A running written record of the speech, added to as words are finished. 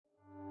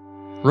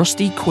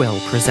Rusty Quill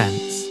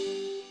presents.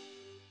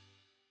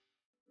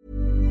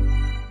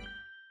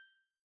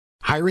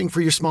 Hiring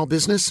for your small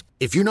business?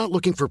 If you're not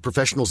looking for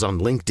professionals on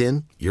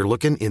LinkedIn, you're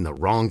looking in the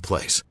wrong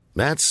place.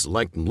 That's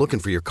like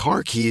looking for your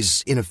car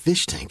keys in a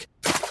fish tank.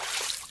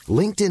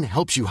 LinkedIn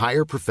helps you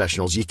hire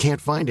professionals you can't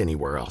find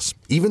anywhere else,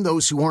 even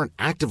those who aren't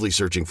actively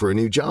searching for a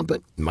new job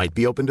but might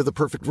be open to the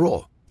perfect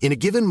role. In a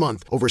given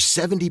month, over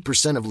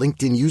 70% of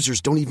LinkedIn users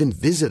don't even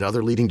visit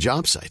other leading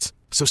job sites.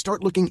 So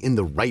start looking in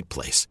the right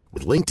place.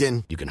 With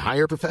LinkedIn, you can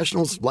hire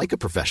professionals like a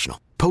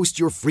professional. Post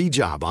your free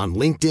job on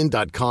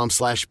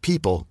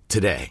linkedin.com/people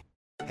today.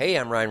 Hey,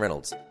 I'm Ryan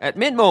Reynolds. At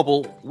Mint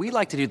Mobile, we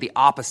like to do the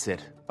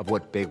opposite of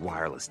what Big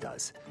Wireless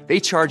does.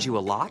 They charge you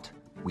a lot,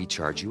 we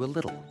charge you a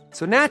little.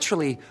 So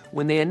naturally,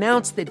 when they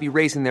announced they'd be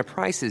raising their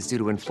prices due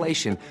to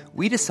inflation,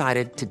 we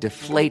decided to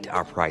deflate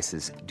our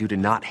prices due to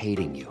not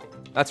hating you.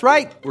 That's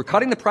right. We're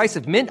cutting the price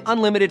of Mint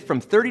Unlimited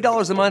from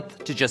 $30 a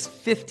month to just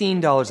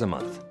 $15 a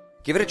month.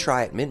 Give it a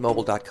try at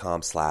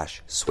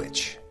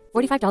mintmobile.com/switch.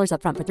 $45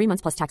 up front for 3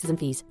 months plus taxes and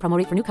fees. Promo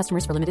rate for new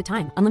customers for limited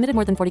time. Unlimited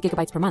more than 40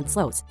 gigabytes per month.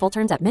 Slows full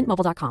terms at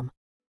mintmobile.com.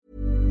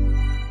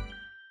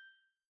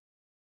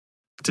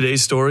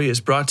 Today's story is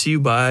brought to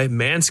you by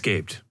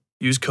Manscaped.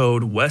 Use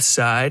code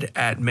WESTSIDE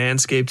at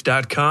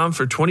manscaped.com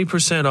for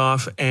 20%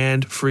 off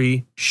and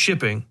free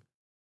shipping.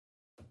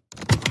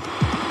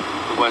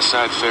 West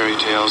Side Fairy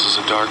Tales is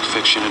a dark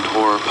fiction and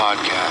horror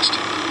podcast.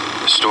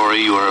 The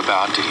story you are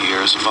about to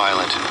hear is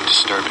violent and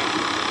disturbing.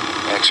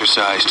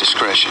 Exercise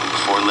discretion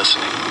before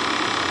listening.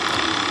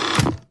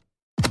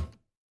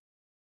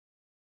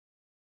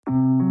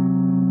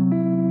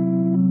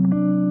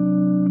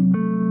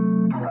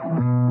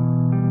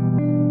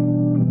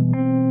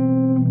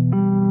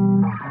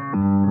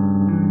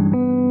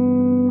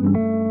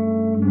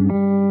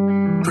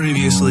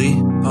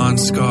 Previously on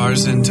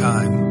Scars in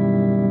Time.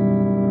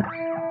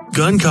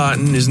 Gun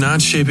cotton is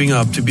not shaping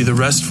up to be the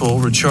restful,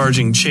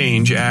 recharging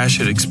change Ash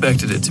had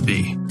expected it to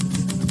be.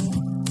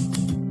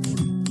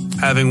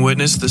 Having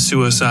witnessed the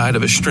suicide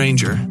of a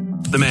stranger,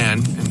 the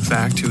man, in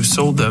fact, who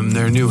sold them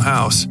their new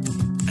house,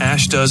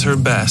 Ash does her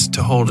best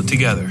to hold it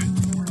together.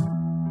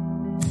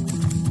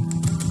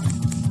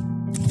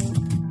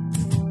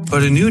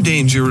 But a new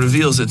danger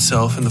reveals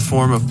itself in the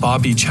form of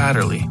Bobby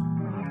Chatterley,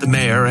 the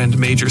mayor and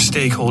major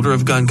stakeholder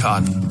of Gun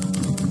Cotton.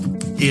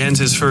 He ends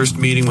his first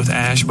meeting with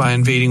Ash by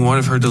invading one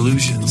of her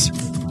delusions,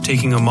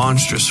 taking a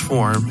monstrous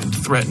form and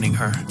threatening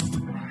her.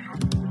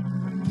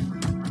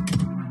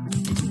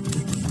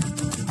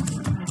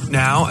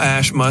 Now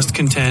Ash must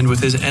contend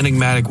with his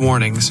enigmatic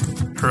warnings,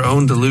 her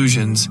own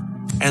delusions,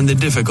 and the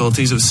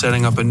difficulties of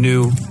setting up a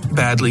new,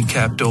 badly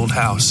kept old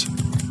house.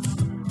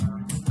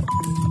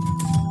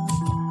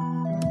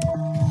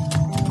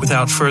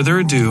 Without further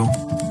ado,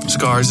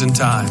 Scars in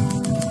Time,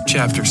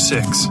 Chapter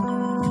 6.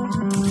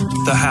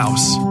 The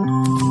House.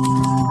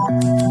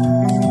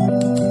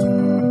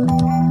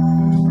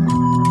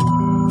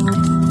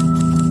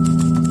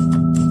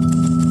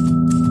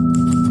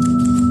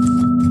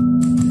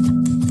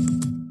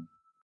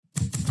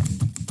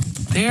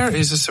 There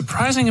is a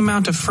surprising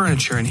amount of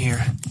furniture in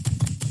here,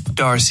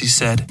 Darcy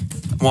said,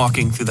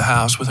 walking through the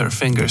house with her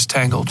fingers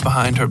tangled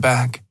behind her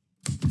back.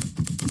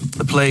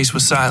 The place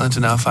was silent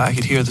enough I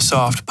could hear the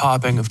soft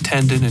popping of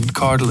tendon and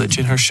cartilage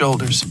in her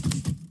shoulders.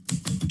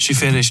 She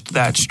finished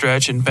that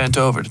stretch and bent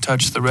over to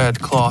touch the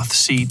red cloth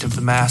seat of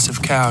the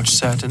massive couch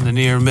set in the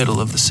near middle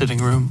of the sitting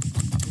room.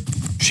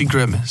 She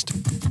grimaced.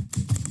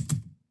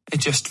 "It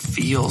just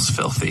feels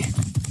filthy,"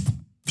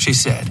 she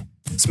said,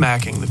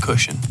 smacking the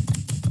cushion.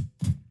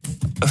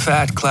 A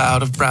fat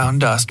cloud of brown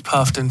dust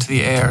puffed into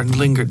the air and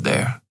lingered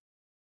there.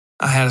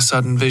 I had a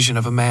sudden vision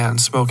of a man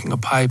smoking a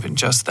pipe in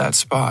just that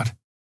spot,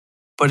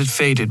 but it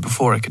faded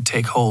before it could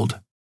take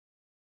hold.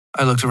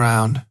 I looked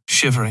around,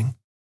 shivering,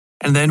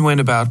 and then went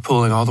about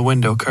pulling all the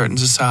window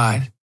curtains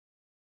aside.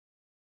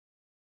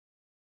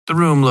 The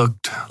room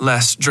looked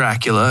less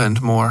Dracula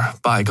and more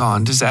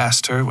bygone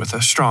disaster with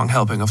a strong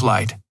helping of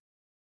light.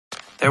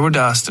 There were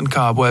dust and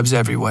cobwebs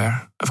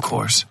everywhere, of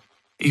course,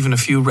 even a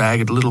few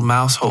ragged little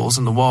mouse holes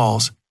in the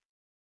walls.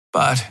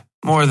 But,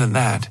 more than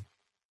that,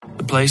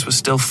 the place was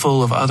still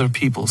full of other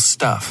people's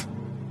stuff.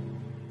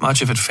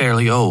 Much of it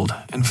fairly old,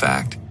 in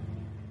fact,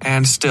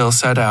 and still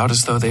set out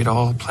as though they'd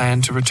all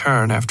planned to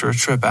return after a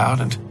trip out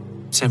and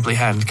simply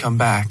hadn't come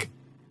back.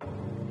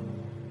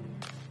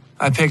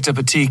 I picked up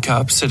a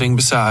teacup sitting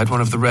beside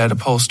one of the red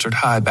upholstered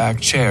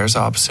high-backed chairs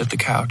opposite the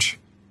couch.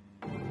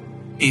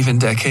 Even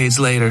decades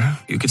later,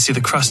 you could see the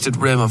crusted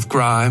rim of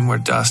grime where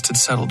dust had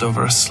settled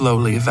over a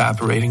slowly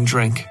evaporating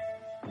drink.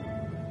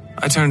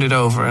 I turned it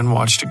over and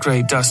watched a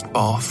gray dust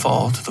ball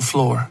fall to the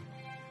floor.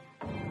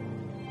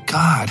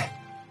 "God,"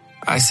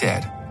 I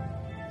said,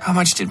 "how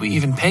much did we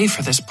even pay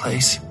for this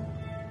place?"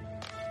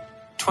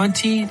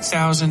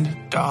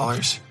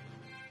 $20,000,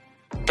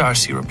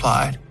 Darcy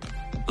replied,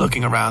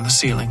 looking around the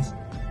ceiling.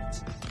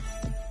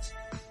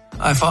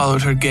 I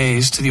followed her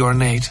gaze to the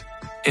ornate,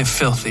 if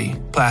filthy,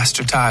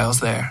 plaster tiles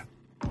there.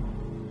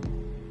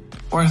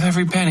 Worth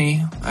every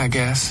penny, I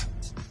guess.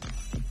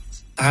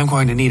 I'm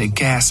going to need a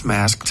gas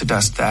mask to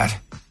dust that.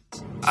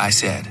 I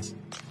said.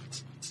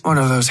 One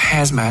of those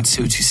hazmat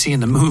suits you see in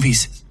the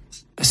movies.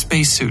 A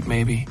spacesuit,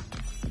 maybe.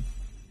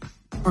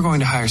 We're going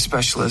to hire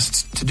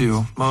specialists to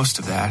do most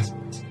of that,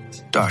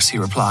 Darcy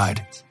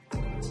replied.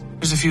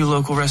 There's a few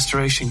local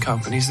restoration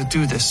companies that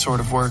do this sort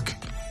of work.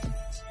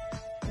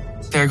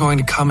 They're going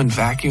to come and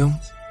vacuum?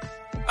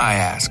 I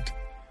asked.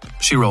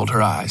 She rolled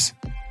her eyes.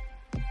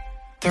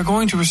 They're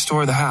going to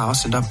restore the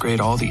house and upgrade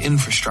all the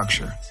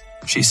infrastructure,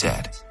 she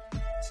said.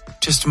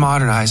 Just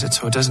modernize it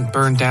so it doesn't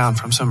burn down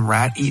from some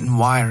rat-eaten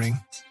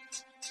wiring.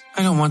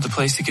 I don't want the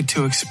place to get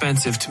too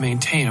expensive to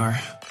maintain or,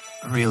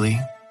 really,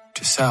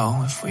 to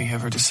sell if we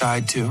ever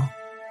decide to.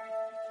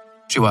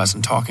 She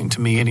wasn't talking to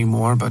me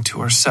anymore, but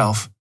to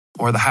herself,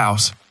 or the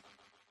house.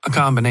 A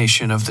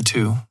combination of the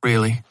two,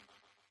 really.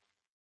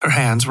 Her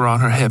hands were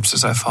on her hips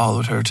as I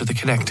followed her to the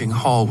connecting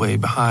hallway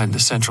behind the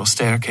central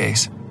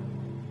staircase.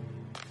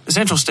 The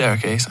central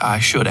staircase, I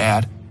should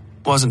add,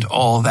 wasn't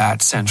all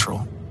that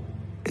central.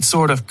 It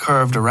sort of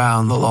curved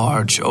around the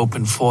large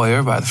open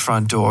foyer by the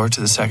front door to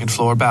the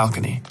second-floor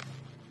balcony.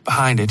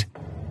 Behind it,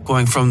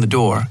 going from the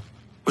door,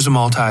 was a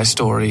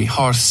multi-story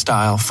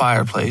hearth-style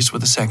fireplace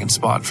with a second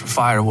spot for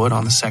firewood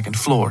on the second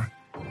floor.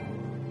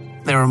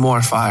 There were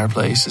more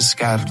fireplaces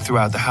scattered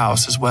throughout the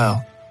house as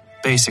well,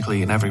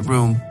 basically in every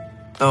room,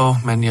 though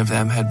many of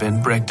them had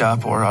been bricked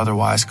up or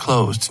otherwise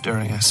closed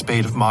during a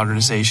spate of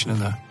modernization in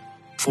the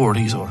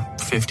 40s or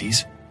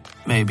 50s,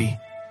 maybe.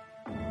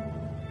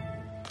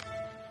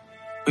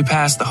 We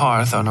passed the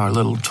hearth on our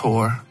little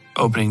tour,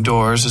 opening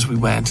doors as we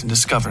went and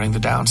discovering the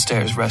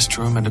downstairs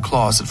restroom and a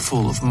closet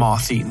full of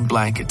moth-eaten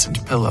blankets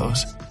and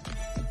pillows.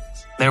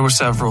 There were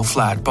several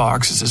flat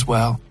boxes as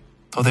well,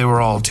 though they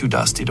were all too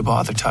dusty to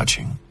bother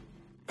touching.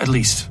 At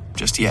least,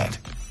 just yet.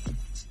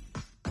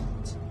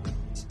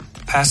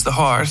 Past the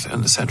hearth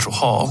and the central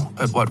hall,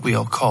 at what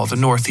we'll call the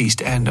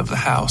northeast end of the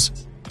house,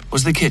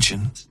 was the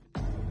kitchen.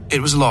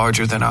 It was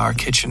larger than our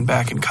kitchen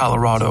back in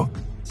Colorado,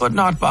 but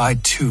not by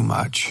too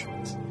much.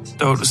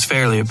 Though it was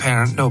fairly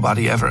apparent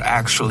nobody ever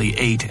actually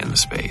ate in the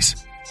space.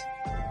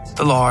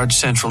 The large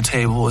central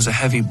table was a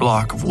heavy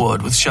block of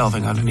wood with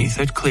shelving underneath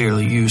it,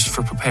 clearly used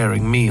for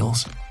preparing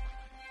meals.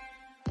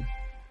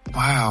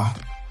 Wow,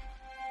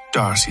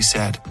 Darcy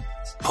said,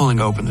 pulling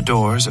open the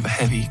doors of a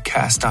heavy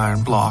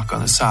cast-iron block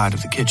on the side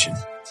of the kitchen.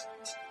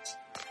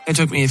 It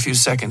took me a few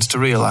seconds to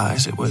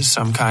realize it was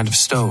some kind of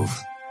stove.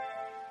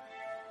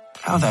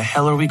 How the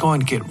hell are we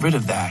going to get rid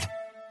of that?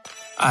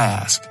 I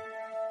asked.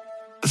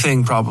 The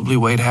thing probably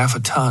weighed half a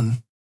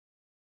ton.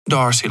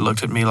 Darcy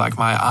looked at me like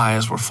my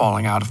eyes were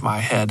falling out of my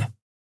head.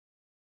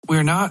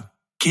 We're not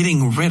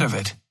getting rid of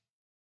it,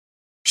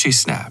 she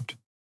snapped.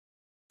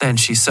 Then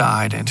she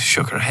sighed and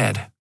shook her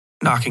head,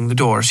 knocking the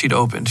door she'd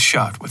opened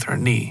shut with her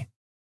knee.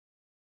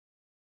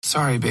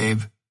 Sorry,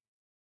 babe.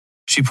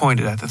 She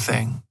pointed at the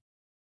thing.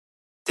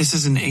 This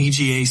is an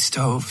AGA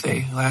stove.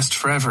 They last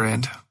forever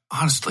and,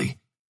 honestly,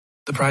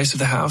 the price of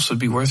the house would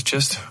be worth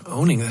just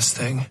owning this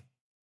thing.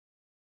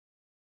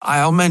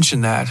 I'll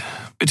mention that,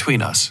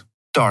 between us,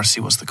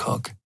 Darcy was the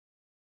cook.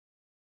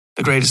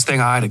 The greatest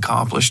thing I'd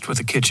accomplished with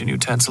a kitchen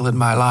utensil in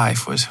my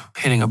life was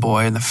hitting a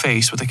boy in the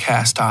face with a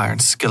cast-iron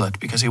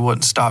skillet because he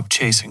wouldn't stop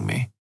chasing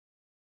me.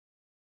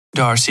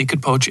 Darcy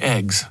could poach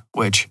eggs,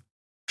 which,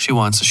 she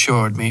once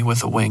assured me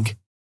with a wink,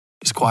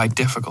 is quite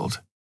difficult.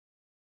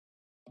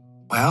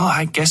 Well,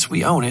 I guess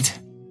we own it,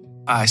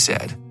 I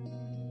said.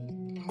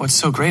 What's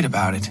so great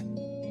about it?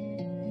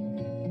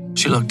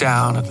 She looked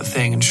down at the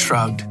thing and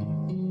shrugged.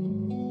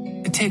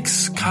 It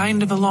takes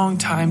kind of a long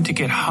time to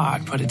get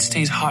hot, but it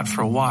stays hot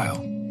for a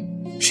while,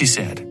 she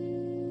said.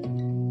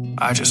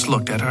 I just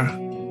looked at her.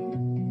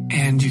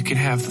 And you can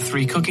have the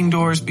 3 cooking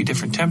doors be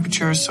different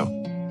temperatures, so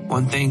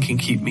one thing can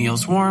keep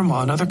meals warm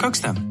while another cooks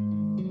them.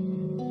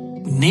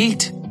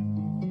 Neat,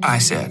 I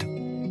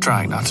said,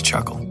 trying not to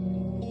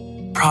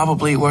chuckle.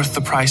 Probably worth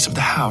the price of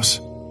the house.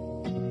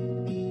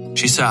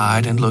 She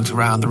sighed and looked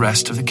around the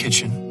rest of the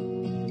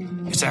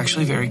kitchen. It's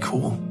actually very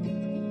cool,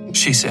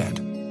 she said.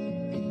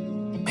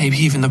 Maybe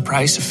even the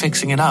price of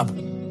fixing it up,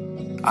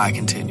 I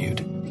continued.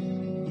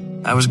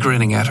 I was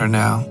grinning at her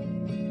now.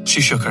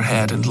 She shook her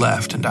head and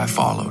left, and I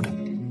followed.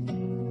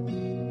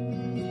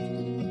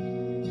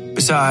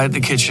 Beside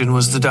the kitchen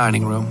was the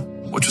dining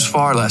room, which was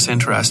far less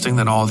interesting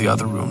than all the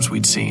other rooms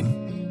we'd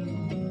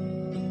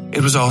seen.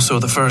 It was also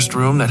the first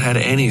room that had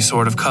any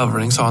sort of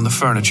coverings on the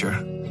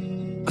furniture.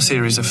 A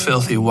series of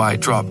filthy white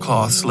drop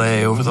cloths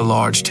lay over the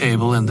large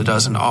table and the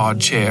dozen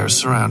odd chairs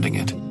surrounding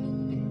it.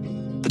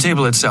 The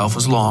table itself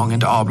was long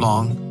and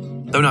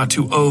oblong, though not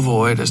too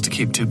ovoid as to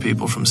keep 2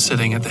 people from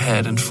sitting at the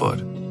head and foot.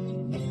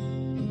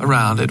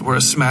 Around it were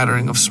a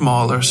smattering of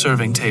smaller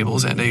serving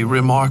tables and a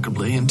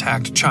remarkably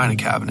intact china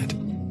cabinet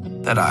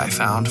that I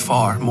found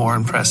far more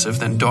impressive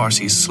than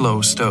Darcy's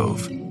slow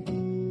stove.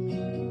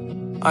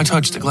 I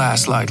touched the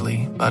glass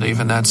lightly, but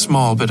even that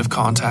small bit of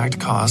contact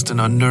caused an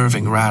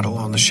unnerving rattle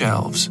on the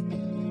shelves.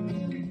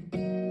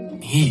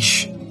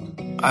 Yeesh,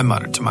 I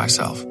muttered to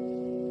myself.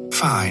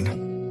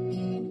 Fine.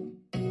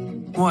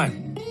 What?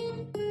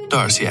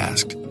 Darcy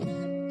asked.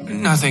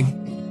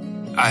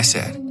 Nothing, I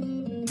said.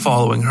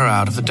 following her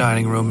out of the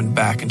dining room and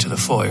back into the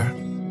foyer.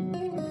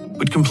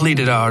 We'd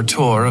completed our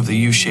tour of the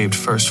U-shaped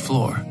first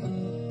floor.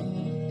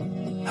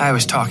 I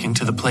was talking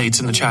to the plates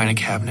in the china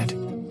cabinet.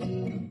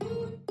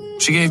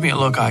 She gave me a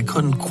look I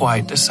couldn't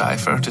quite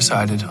decipher,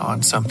 decided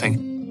on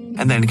something,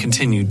 and then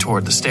continued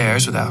toward the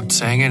stairs without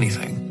saying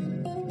anything.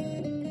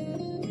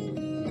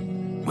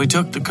 We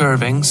took the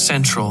curving,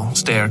 central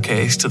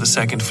staircase to the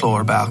second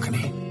floor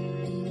balcony.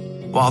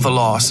 While the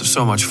loss of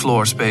so much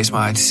floor space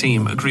might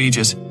seem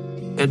egregious,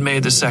 it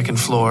made the second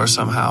floor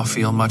somehow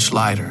feel much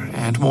lighter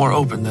and more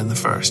open than the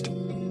first,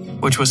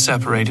 which was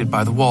separated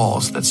by the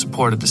walls that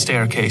supported the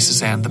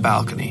staircases and the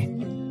balcony.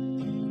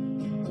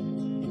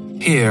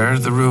 Here,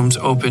 the rooms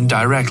opened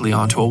directly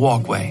onto a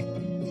walkway,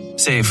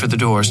 save for the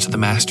doors to the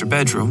master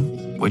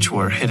bedroom, which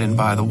were hidden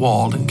by the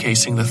wall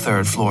encasing the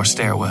third-floor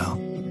stairwell.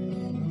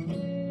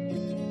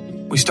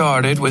 We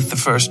started with the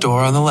first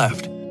door on the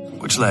left,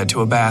 which led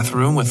to a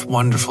bathroom with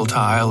wonderful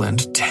tile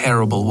and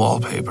terrible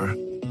wallpaper.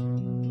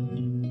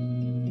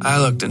 I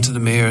looked into the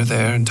mirror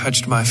there and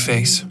touched my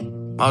face,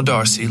 while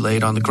Darcy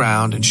laid on the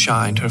ground and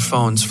shined her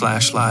phone's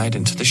flashlight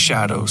into the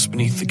shadows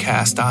beneath the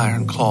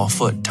cast-iron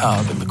clawfoot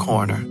tub in the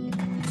corner.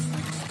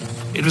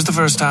 It was the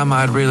first time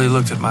I'd really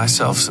looked at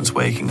myself since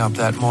waking up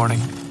that morning.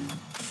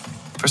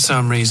 For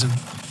some reason,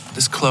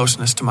 this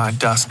closeness to my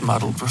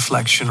dust-muddled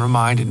reflection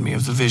reminded me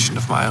of the vision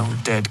of my own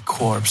dead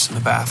corpse in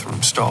the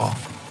bathroom stall.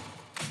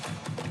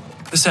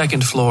 The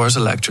second floor's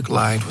electric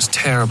light was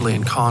terribly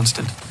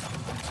inconstant,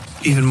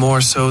 even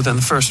more so than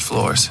the first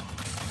floor's.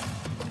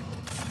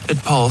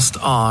 It pulsed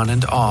on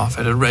and off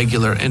at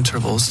irregular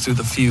intervals through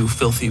the few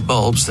filthy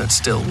bulbs that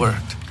still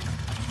worked.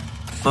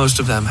 Most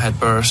of them had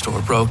burst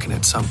or broken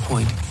at some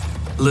point,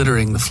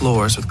 littering the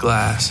floors with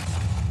glass.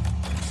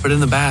 But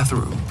in the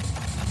bathroom,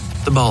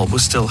 the bulb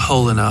was still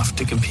whole enough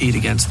to compete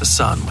against the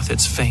sun with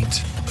its faint,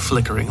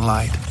 flickering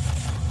light.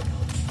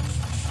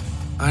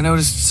 I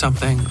noticed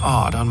something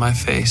odd on my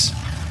face.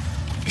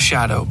 A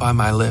shadow by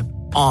my lip.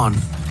 On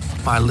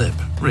my lip,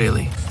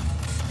 really.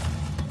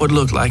 What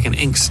looked like an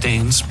ink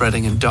stain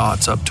spreading in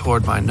dots up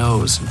toward my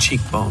nose and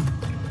cheekbone.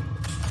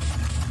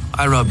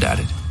 I rubbed at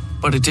it,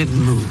 but it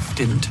didn't move,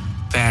 didn't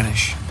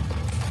vanish.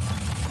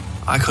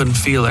 I couldn't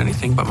feel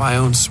anything but my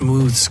own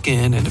smooth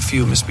skin and a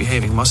few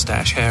misbehaving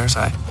mustache hairs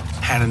I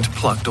hadn't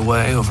plucked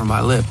away over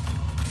my lip,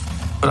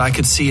 but I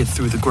could see it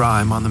through the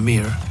grime on the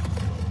mirror.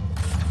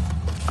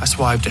 I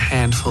swiped a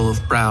handful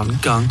of brown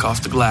gunk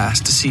off the glass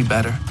to see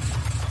better.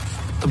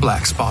 The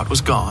black spot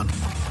was gone.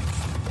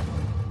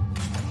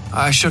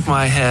 I shook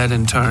my head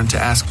and turned to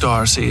ask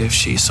Darcy if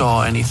she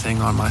saw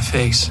anything on my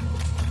face.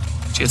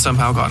 She had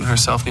somehow gotten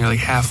herself nearly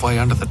halfway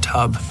under the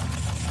tub.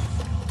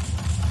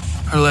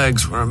 Her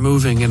legs were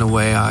moving in a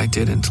way I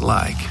didn't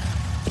like.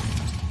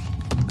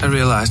 I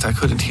realized I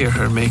couldn't hear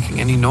her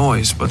making any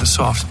noise but the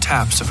soft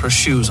taps of her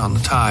shoes on the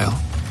tile.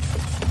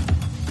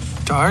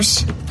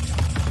 "Darce?"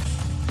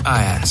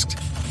 I asked.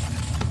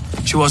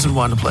 She wasn't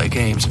one to play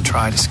games and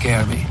try to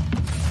scare me.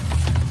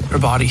 Her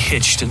body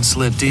hitched and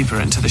slid deeper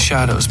into the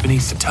shadows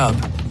beneath the tub.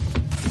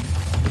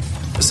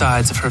 The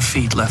sides of her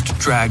feet left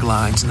drag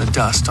lines in the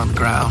dust on the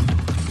ground.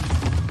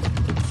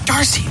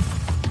 "Darcy!"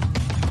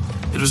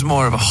 It was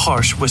more of a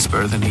harsh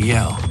whisper than a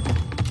yell.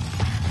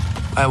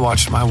 I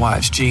watched my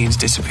wife's jeans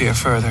disappear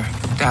further,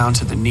 down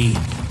to the knee.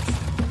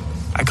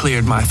 I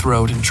cleared my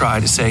throat and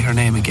tried to say her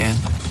name again.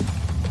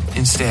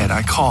 Instead,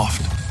 I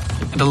coughed,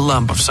 and a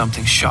lump of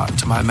something shot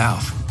into my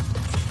mouth.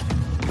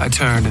 I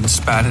turned and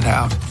spat it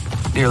out,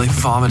 nearly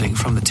vomiting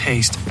from the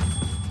taste.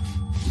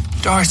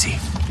 "Darcy!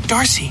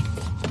 Darcy!"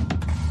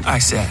 I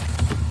said,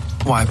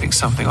 wiping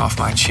something off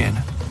my chin.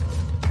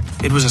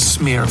 It was a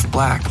smear of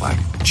black, like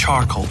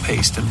charcoal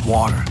paste and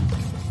water.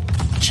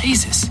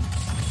 Jesus!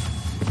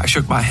 I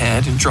shook my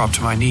head and dropped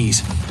to my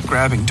knees,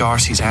 grabbing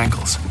Darcy's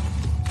ankles.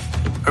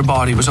 Her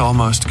body was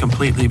almost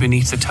completely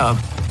beneath the tub.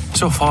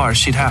 So far,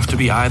 she'd have to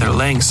be either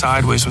laying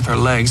sideways with her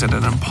legs at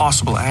an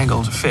impossible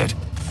angle to fit,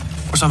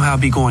 or somehow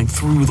be going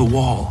through the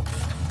wall.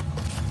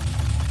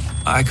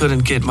 I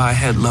couldn't get my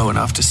head low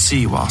enough to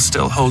see while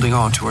still holding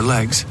on to her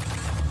legs.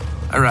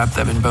 I wrapped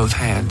them in both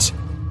hands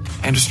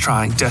and was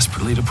trying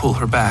desperately to pull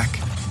her back.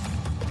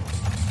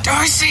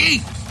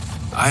 "Darcy!"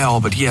 I all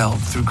but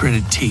yelled through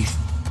gritted teeth.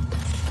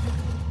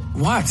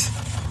 "What?"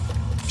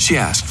 she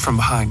asked from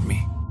behind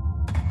me.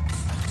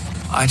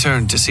 I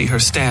turned to see her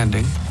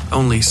standing,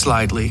 only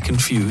slightly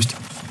confused,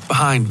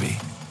 behind me.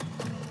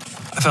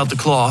 I felt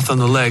the cloth on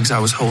the legs I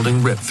was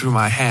holding rip through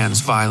my hands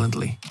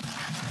violently.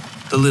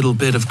 The little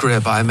bit of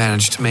grip I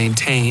managed to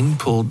maintain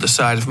pulled the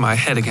side of my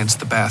head against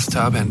the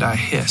bathtub, and I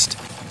hissed.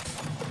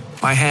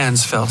 My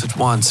hands felt at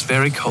once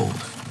very cold,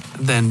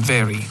 and then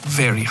very,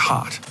 very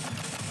hot.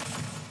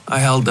 I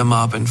held them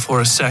up, and for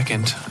a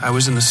second, I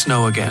was in the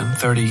snow again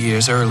 30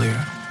 years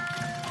earlier.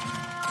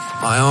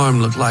 My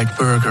arm looked like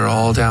Burger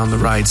all down the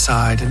right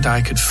side, and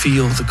I could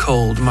feel the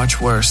cold much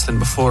worse than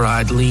before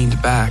I'd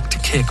leaned back to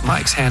kick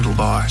Mike's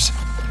handlebars.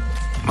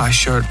 My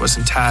shirt was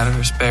in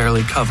tatters,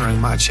 barely covering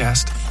my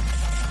chest.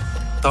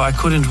 Though I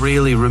couldn't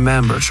really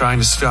remember trying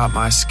to stop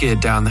my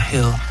skid down the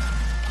hill,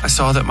 I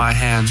saw that my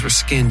hands were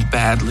skinned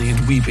badly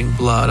and weeping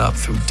blood up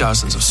through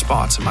dozens of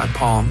spots in my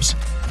palms.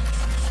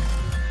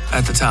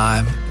 At the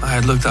time, I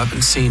had looked up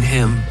and seen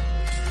him,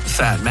 the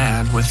fat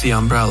man with the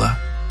umbrella,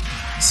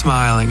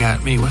 smiling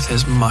at me with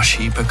his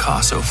mushy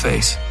Picasso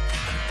face.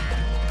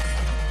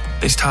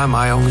 This time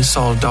I only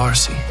saw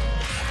Darcy.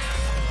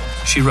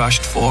 She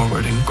rushed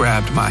forward and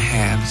grabbed my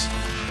hands.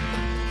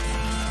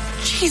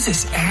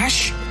 "Jesus,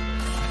 Ash,"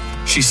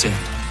 she said.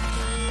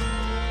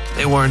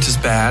 They weren't as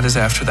bad as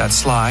after that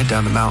slide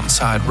down the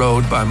mountainside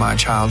road by my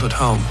childhood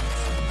home,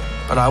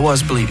 but I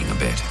was bleeding a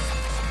bit.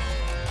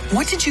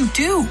 "What did you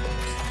do?"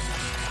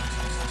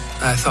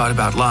 I thought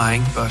about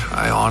lying, but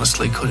I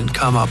honestly couldn't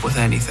come up with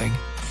anything.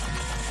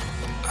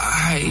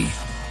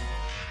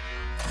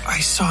 I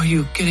saw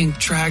you getting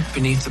dragged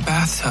beneath the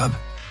bathtub,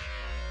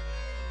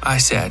 I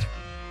said.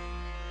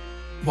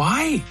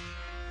 "Why?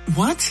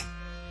 What?"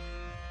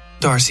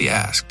 Darcy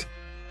asked.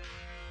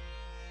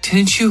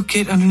 "Didn't you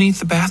get underneath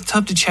the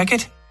bathtub to check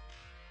it?"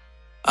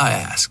 I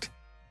asked.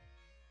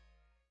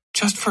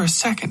 "Just for a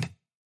second,"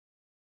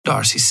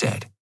 Darcy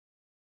said.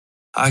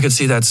 I could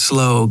see that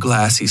slow,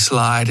 glassy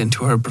slide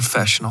into her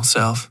professional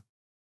self.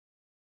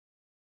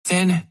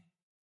 Then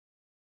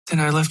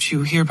I left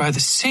you here by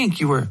the sink.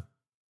 You were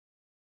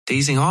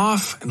dazing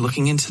off and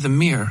looking into the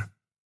mirror."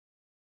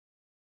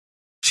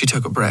 She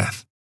took a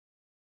breath.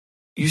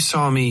 "You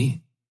saw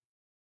me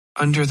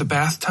under the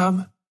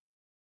bathtub?"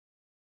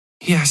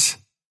 "Yes,"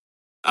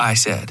 I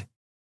said.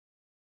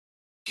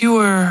 "You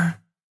were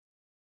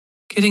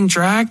getting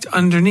dragged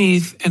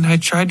underneath, and I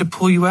tried to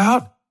pull you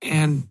out,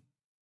 and,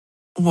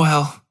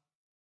 well..."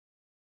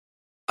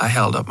 I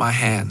held up my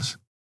hands.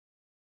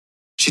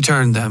 She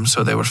turned them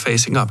so they were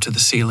facing up to the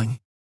ceiling.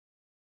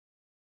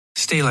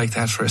 "Stay like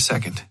that for a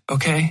second,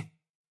 okay?"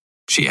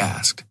 she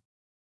asked.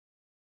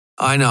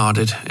 I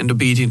nodded and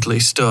obediently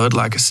stood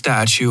like a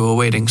statue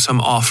awaiting some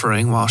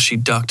offering while she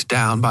ducked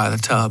down by the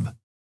tub.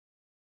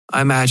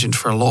 I imagined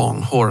for a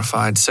long,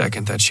 horrified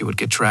second that she would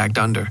get dragged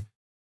under,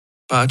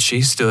 but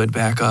she stood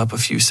back up a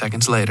few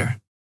seconds later.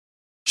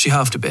 She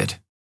huffed a bit,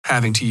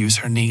 having to use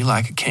her knee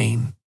like a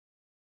cane.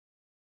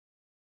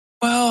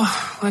 "Well,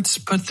 let's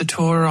put the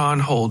tour on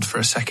hold for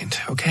a second,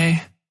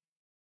 okay?"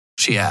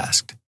 she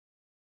asked.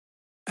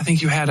 "I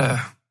think you had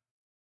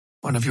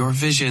one of your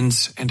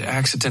visions and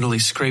accidentally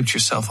scraped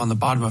yourself on the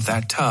bottom of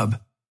that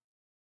tub.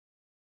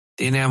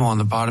 The enamel on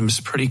the bottom is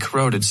pretty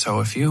corroded,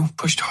 so if you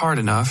pushed hard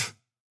enough..."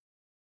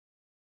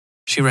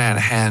 She ran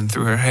a hand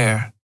through her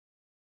hair.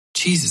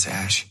 "Jesus,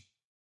 Ash,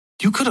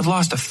 you could have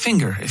lost a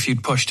finger if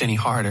you'd pushed any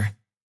harder.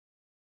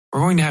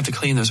 We're going to have to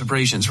clean those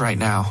abrasions right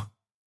now."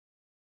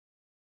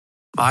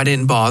 I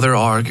didn't bother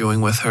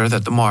arguing with her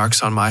that the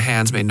marks on my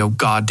hands made no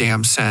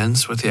goddamn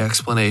sense with the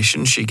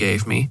explanation she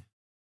gave me,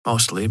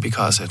 mostly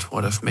because it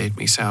would have made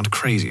me sound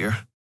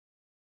crazier.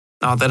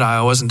 Not that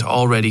I wasn't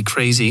already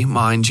crazy,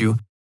 mind you,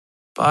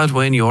 but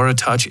when you're a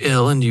touch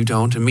ill and you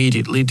don't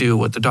immediately do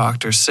what the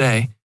doctors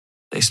say,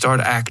 they start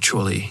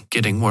actually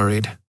getting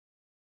worried.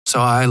 So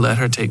I let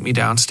her take me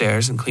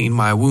downstairs and clean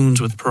my wounds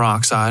with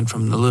peroxide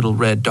from the little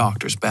red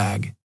doctor's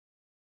bag.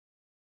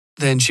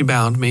 Then she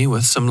bound me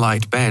with some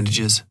light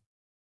bandages.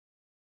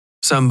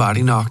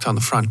 Somebody knocked on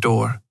the front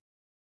door.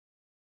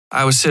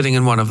 I was sitting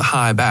in one of the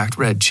high-backed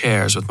red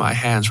chairs with my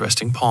hands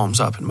resting palms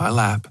up in my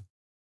lap.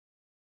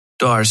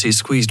 Darcy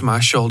squeezed my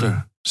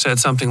shoulder, said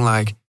something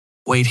like,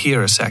 "Wait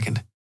here a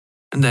second,"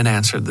 and then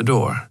answered the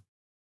door.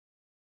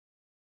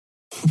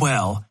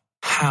 "Well,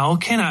 how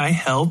can I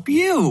help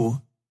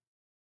you?"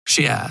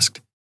 she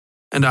asked,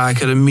 and I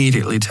could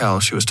immediately tell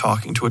she was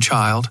talking to a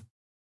child.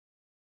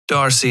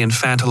 Darcy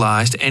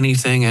infantilized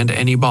anything and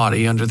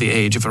anybody under the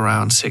age of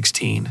around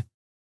 16,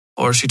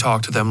 or she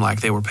talked to them like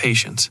they were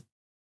patients.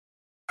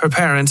 Her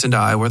parents and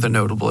I were the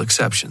notable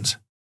exceptions.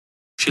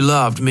 She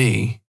loved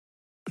me,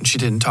 and she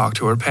didn't talk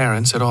to her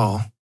parents at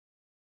all.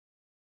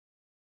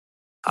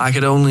 I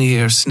could only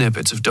hear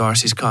snippets of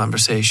Darcy's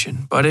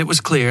conversation, but it was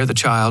clear the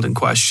child in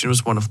question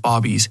was one of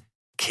Bobby's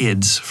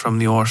kids from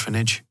the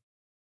orphanage.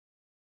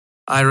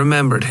 I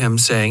remembered him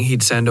saying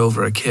he'd send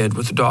over a kid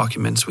with the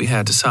documents we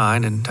had to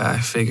sign, and I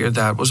figured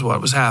that was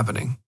what was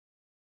happening.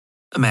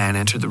 A man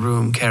entered the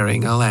room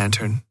carrying a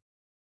lantern.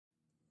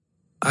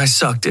 I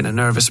sucked in a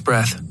nervous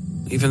breath,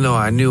 even though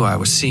I knew I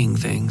was seeing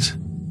things.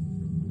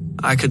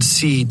 I could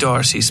see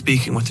Darcy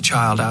speaking with the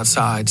child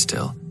outside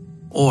still,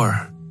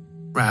 or,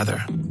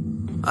 rather,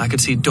 I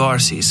could see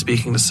Darcy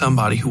speaking to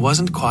somebody who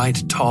wasn't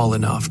quite tall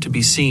enough to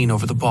be seen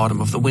over the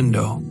bottom of the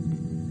window.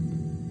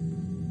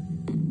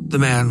 The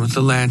man with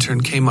the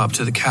lantern came up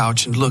to the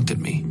couch and looked at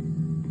me.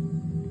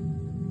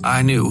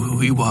 I knew who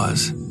he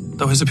was,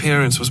 though his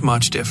appearance was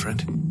much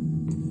different.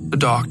 The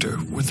doctor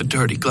with the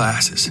dirty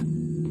glasses.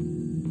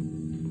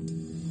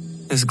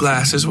 His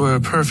glasses were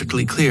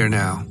perfectly clear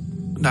now,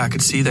 and I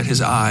could see that his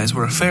eyes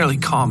were a fairly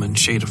common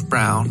shade of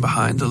brown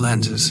behind the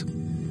lenses.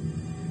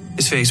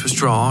 His face was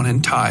drawn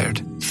and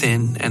tired,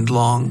 thin and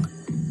long.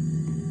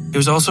 He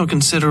was also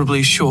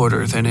considerably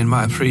shorter than in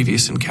my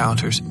previous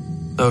encounters,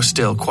 though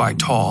still quite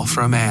tall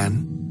for a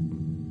man.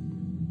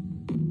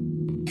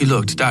 He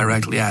looked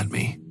directly at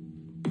me.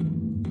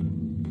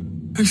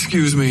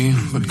 "Excuse me,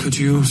 but could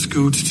you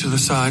scoot to the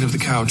side of the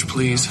couch,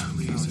 please?"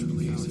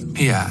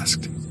 he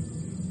asked.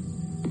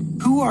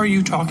 "Who are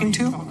you talking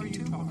to?"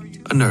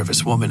 a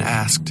nervous woman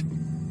asked.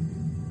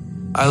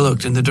 I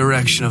looked in the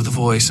direction of the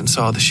voice and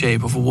saw the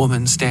shape of a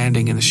woman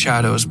standing in the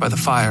shadows by the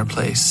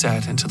fireplace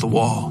set into the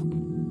wall.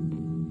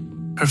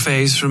 Her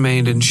face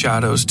remained in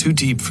shadows too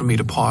deep for me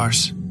to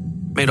parse,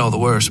 made all the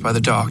worse by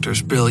the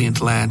doctor's brilliant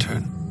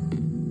lantern.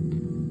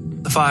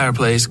 The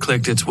fireplace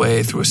clicked its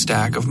way through a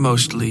stack of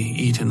mostly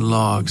eaten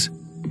logs,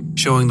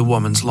 showing the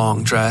woman's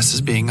long dress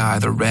as being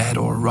either red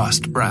or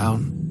rust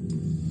brown.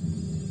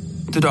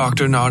 The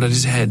doctor nodded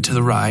his head to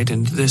the right,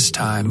 and this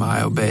time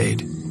I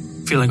obeyed,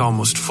 feeling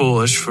almost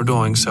foolish for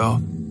doing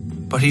so,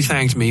 but he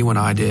thanked me when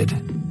I did.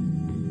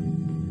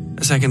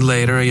 A second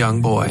later, a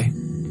young boy,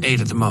 8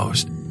 at the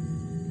most,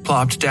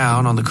 plopped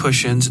down on the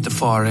cushions at the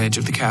far edge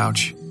of the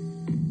couch.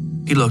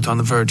 He looked on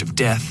the verge of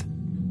death.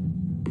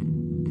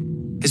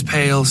 His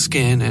pale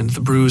skin and the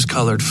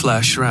bruise-colored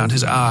flesh around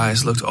his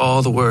eyes looked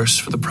all the worse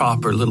for the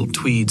proper little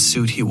tweed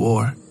suit he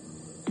wore.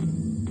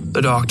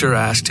 The doctor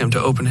asked him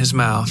to open his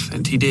mouth,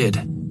 and he did.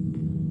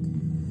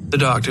 The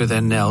doctor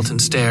then knelt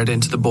and stared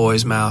into the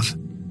boy's mouth,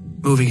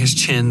 moving his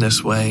chin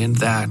this way and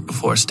that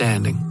before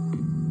standing.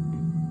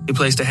 He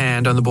placed a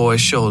hand on the boy's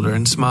shoulder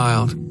and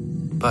smiled,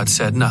 but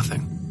said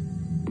nothing.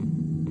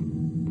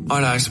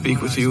 "Might I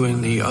speak with you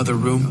in the other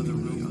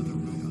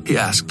room?" he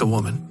asked the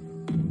woman.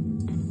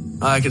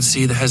 I could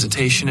see the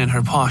hesitation in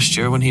her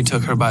posture when he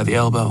took her by the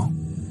elbow,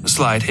 a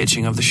slight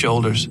hitching of the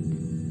shoulders.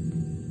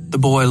 The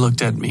boy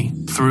looked at me,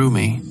 through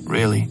me,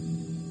 really,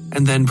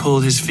 and then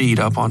pulled his feet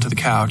up onto the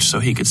couch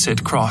so he could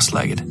sit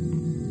cross-legged.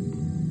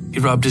 He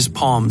rubbed his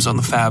palms on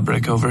the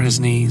fabric over his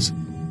knees,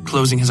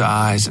 closing his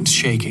eyes and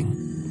shaking.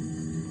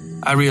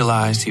 I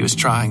realized he was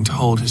trying to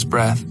hold his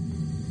breath.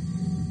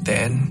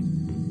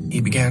 Then he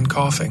began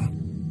coughing.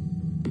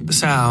 The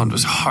sound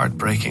was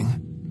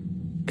heartbreaking.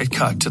 It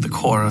cut to the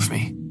core of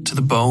me, to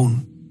the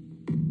bone.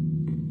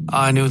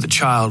 I knew the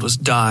child was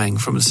dying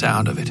from the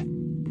sound of it.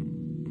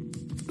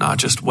 Not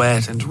just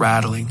wet and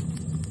rattling.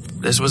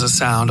 This was a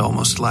sound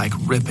almost like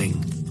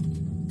ripping.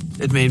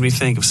 It made me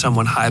think of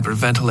someone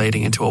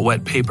hyperventilating into a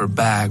wet paper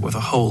bag with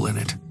a hole in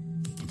it.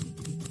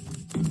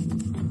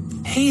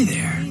 "Hey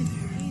there,"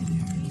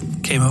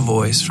 came a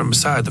voice from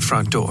beside the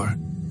front door.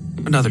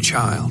 Another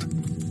child.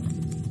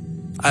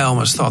 I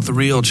almost thought the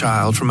real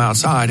child from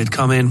outside had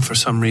come in for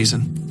some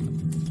reason.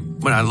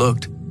 When I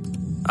looked,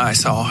 I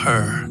saw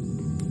her,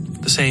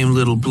 the same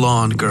little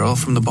blonde girl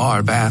from the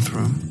bar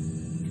bathroom.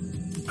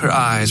 Her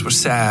eyes were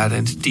sad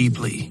and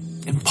deeply,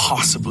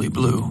 impossibly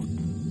blue.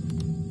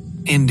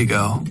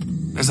 Indigo,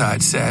 as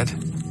I'd said.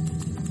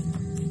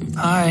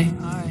 "Hi,"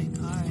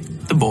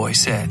 the boy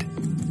said.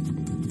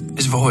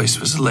 His voice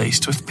was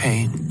laced with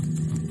pain.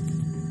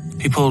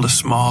 He pulled a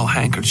small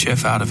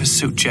handkerchief out of his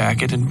suit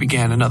jacket and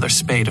began another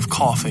spate of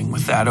coughing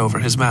with that over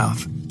his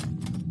mouth.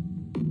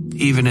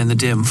 Even in the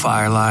dim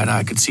firelight,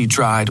 I could see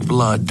dried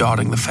blood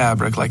dotting the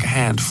fabric like a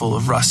handful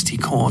of rusty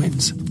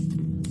coins.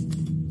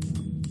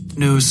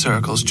 News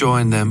circles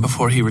joined them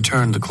before he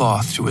returned the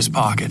cloth to his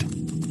pocket,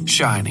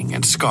 shining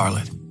and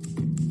scarlet.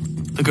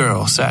 The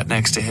girl sat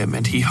next to him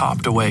and he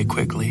hopped away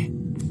quickly.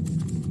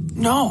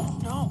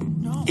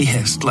 No, he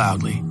hissed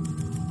loudly.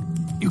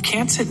 "You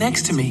can't sit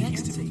next to me."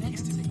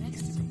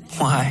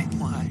 "Why?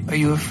 Are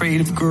you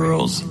afraid of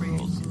girls?"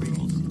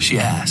 she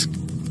asked,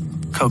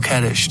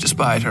 coquettish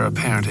despite her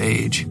apparent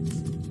age.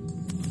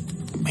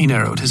 He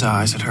narrowed his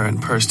eyes at her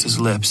and pursed his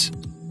lips.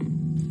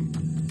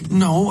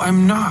 "No,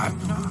 I'm not,"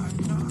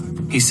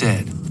 he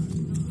said.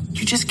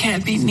 "You just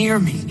can't be near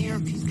me.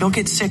 You'll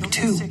get sick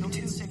too,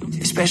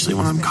 especially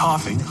when I'm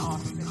coughing."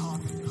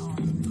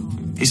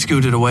 He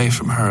scooted away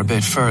from her a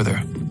bit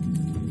further.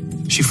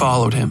 She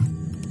followed him,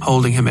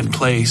 holding him in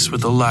place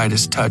with the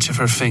lightest touch of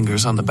her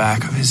fingers on the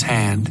back of his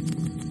hand.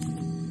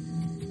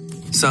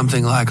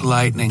 Something like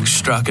lightning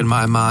struck in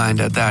my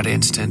mind at that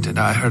instant, and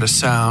I heard a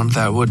sound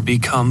that would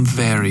become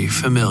very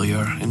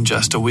familiar in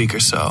just a week or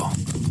so.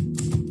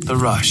 The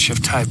rush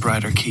of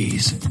typewriter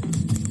keys.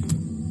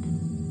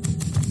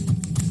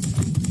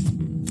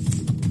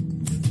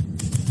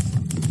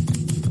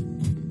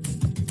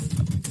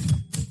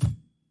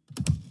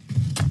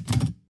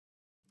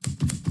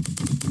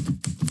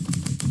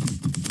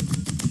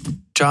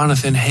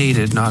 Jonathan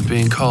hated not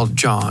being called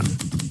John,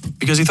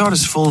 because he thought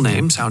his full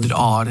name sounded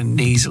odd and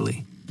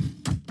nasally.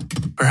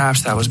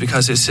 Perhaps that was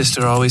because his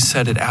sister always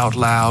said it out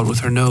loud with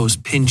her nose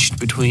pinched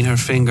between her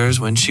fingers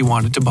when she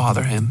wanted to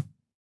bother him.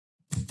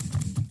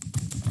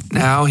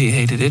 Now he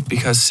hated it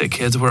because sick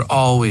kids were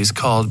always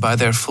called by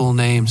their full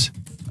names.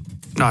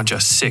 Not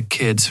just sick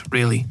kids,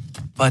 really,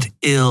 but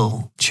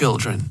ill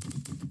children.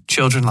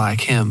 Children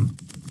like him,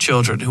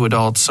 children who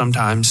adults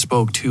sometimes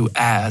spoke to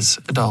as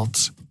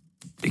adults,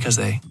 because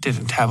they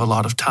didn't have a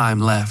lot of time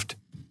left.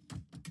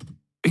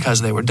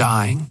 Because they were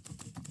dying.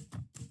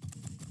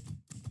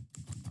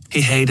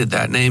 He hated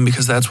that name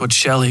because that's what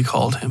Shelley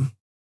called him.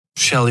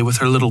 Shelley with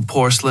her little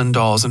porcelain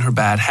dolls and her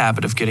bad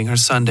habit of getting her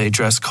Sunday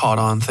dress caught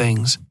on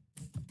things.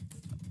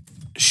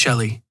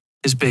 Shelley,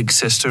 his big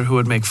sister who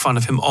would make fun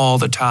of him all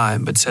the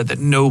time but said that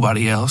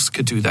nobody else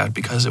could do that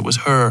because it was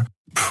her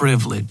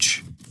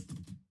privilege.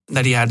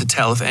 That he had to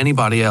tell if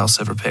anybody else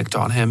ever picked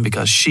on him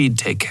because she'd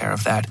take care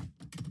of that.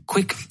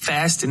 Quick,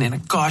 fast, and in a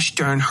gosh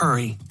darn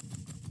hurry.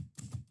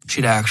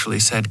 She'd actually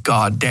said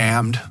 "God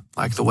damned,"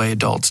 like the way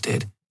adults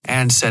did,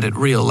 and said it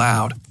real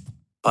loud.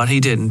 But he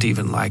didn't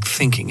even like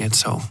thinking it,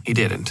 so he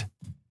didn't.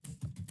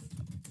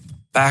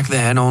 Back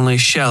then, only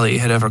Shelley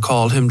had ever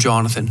called him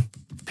Jonathan,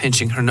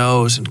 pinching her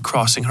nose and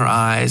crossing her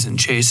eyes and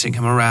chasing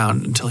him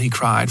around until he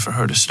cried for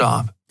her to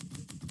stop.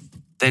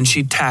 Then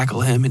she'd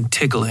tackle him and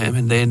tickle him,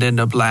 and they'd end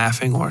up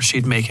laughing, or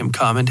she'd make him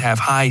come and have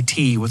high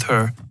tea with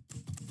her,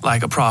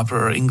 like a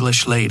proper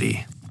English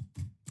lady.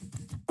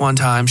 One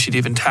time, she'd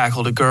even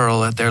tackled a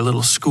girl at their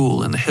little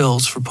school in the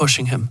hills for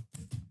pushing him.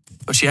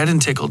 But she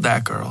hadn't tickled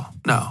that girl,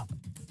 no.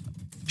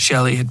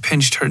 Shelley had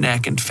pinched her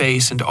neck and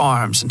face and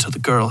arms until the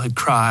girl had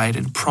cried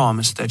and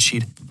promised that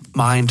she'd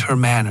mind her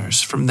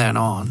manners from then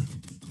on.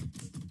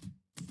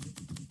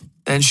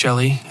 Then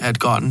Shelley had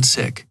gotten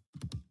sick,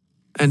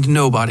 and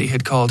nobody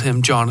had called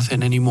him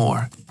Jonathan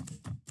anymore.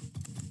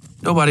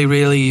 Nobody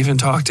really even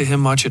talked to him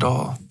much at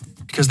all,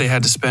 because they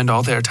had to spend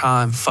all their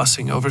time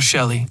fussing over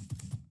Shelley.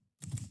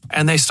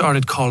 And they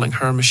started calling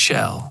her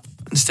Michelle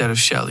instead of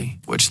Shelley,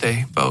 which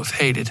they both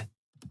hated.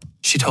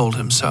 She told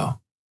him so.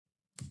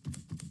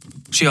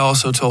 She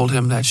also told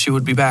him that she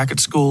would be back at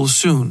school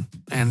soon,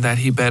 and that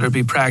he better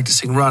be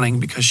practicing running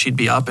because she'd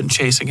be up and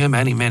chasing him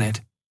any minute.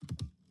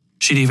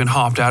 She'd even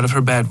hopped out of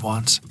her bed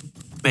once,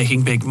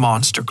 making big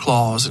monster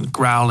claws and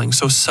growling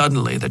so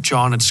suddenly that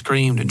John had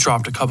screamed and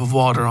dropped a cup of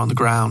water on the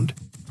ground.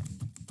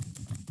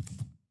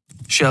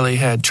 Shelley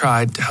had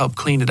tried to help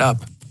clean it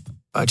up,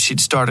 but she'd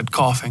started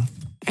coughing,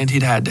 and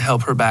he'd had to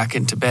help her back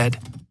into bed.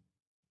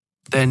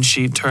 Then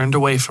she turned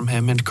away from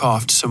him and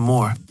coughed some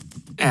more,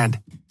 and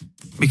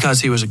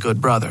because he was a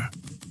good brother,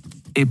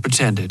 he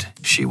pretended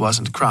she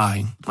wasn't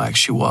crying like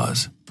she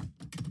was.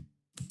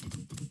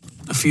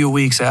 A few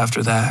weeks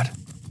after that,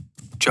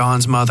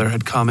 John's mother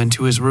had come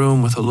into his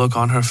room with a look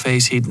on her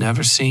face he'd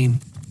never seen.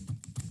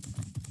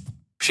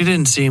 She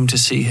didn't seem to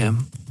see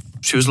him.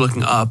 She was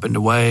looking up and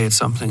away at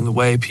something the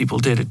way people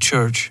did at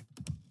church.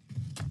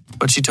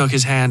 But she took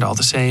his hand all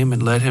the same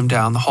and led him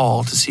down the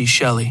hall to see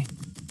Shelley.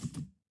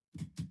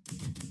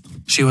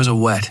 She was a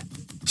wet,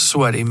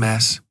 sweaty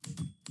mess,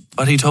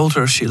 but he told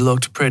her she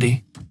looked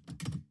pretty.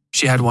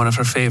 She had one of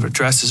her favorite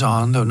dresses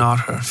on, though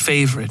not her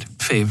favorite.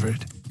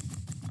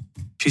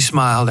 She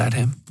smiled at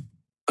him,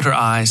 but her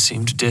eyes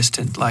seemed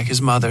distant like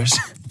his mother's.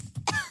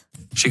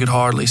 She could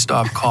hardly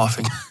stop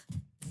coughing,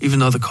 even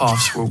though the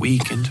coughs were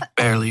weak and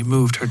barely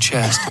moved her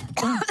chest.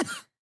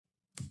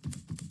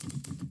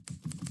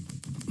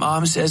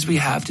 "Mom says we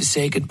have to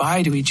say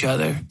goodbye to each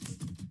other,"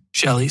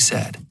 Shelley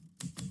said.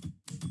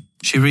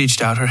 She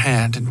reached out her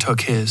hand and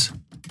took his.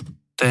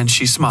 Then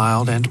she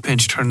smiled and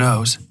pinched her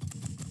nose.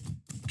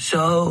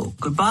 "So,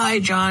 goodbye,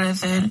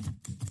 Jonathan."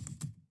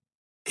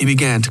 He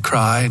began to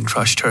cry and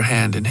crushed her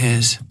hand in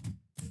his.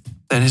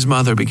 Then his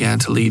mother began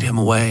to lead him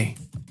away,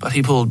 but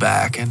he pulled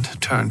back and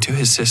turned to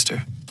his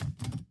sister.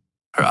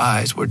 Her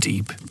eyes were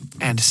deep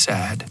and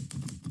sad.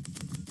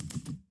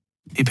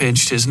 He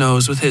pinched his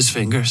nose with his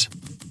fingers.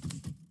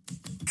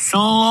 "So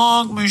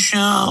long,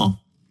 Michelle,"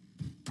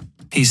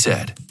 he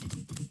said.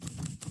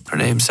 Her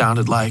name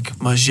sounded like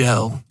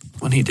Majelle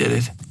when he did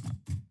it.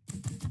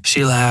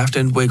 She laughed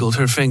and wiggled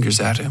her fingers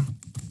at him,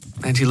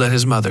 and he let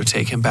his mother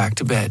take him back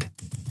to bed.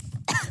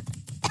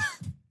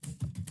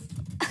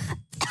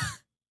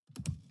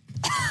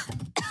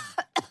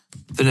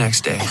 The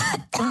next day,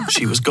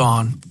 she was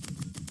gone.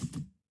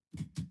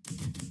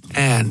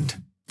 And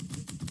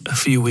a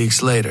few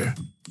weeks later,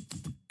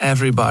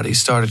 everybody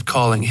started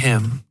calling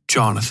him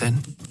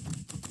Jonathan.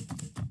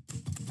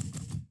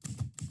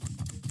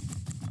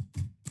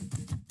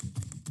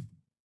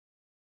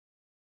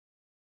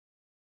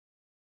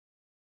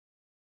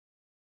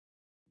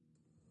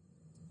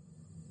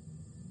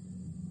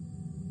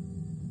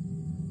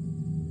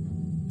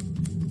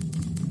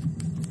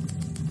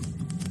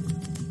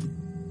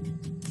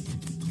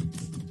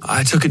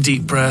 I took a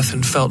deep breath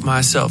and felt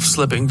myself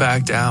slipping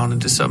back down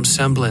into some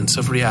semblance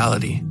of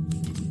reality,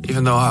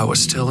 even though I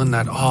was still in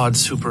that odd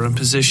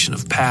superimposition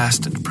of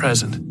past and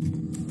present.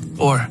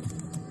 Or,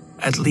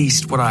 at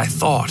least what I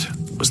thought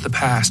was the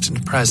past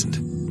and present.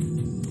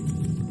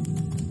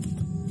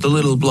 The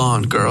little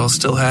blonde girl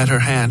still had her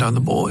hand on the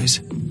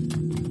boy's.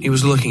 He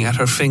was looking at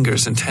her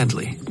fingers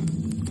intently.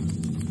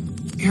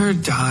 "You're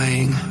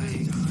dying,"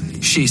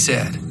 she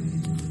said.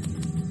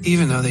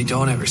 "Even though they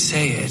don't ever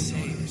say it,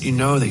 you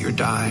know that you're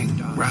dying,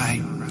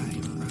 right?"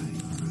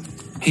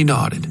 He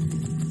nodded.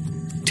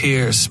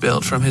 Tears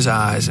spilled from his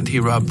eyes and he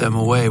rubbed them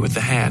away with the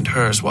hand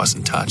hers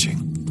wasn't touching.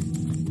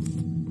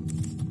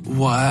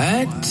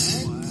 "What?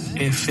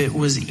 If it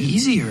was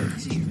easier?"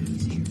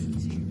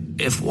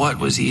 "If what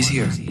was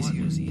easier?"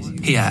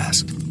 he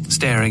asked,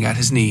 staring at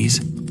his knees.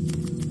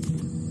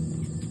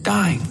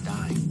 "Dying,"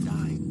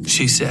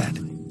 she said.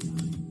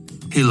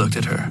 He looked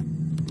at her.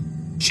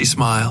 She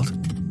smiled.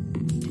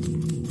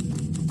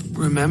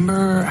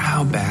 remember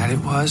how bad it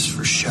was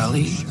for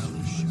Shelley?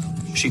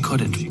 She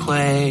couldn't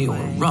play or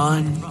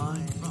run.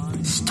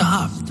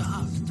 Stop,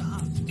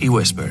 he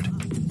whispered.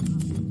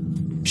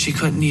 She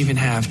couldn't even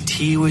have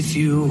tea with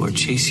you or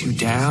chase you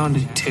down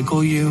and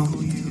tickle you,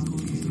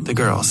 the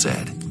girl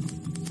said.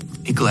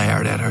 He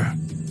glared at her.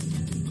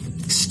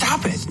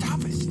 Stop it,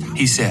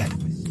 he said.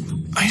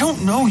 I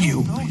don't know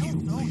you.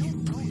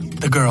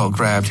 The girl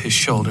grabbed his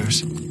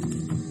shoulders.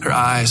 Her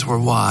eyes were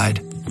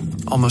wide,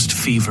 almost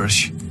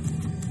feverish.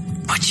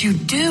 But you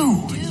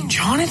do,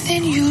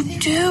 Jonathan, you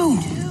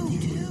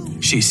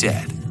do, she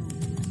said.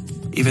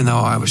 Even though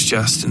I was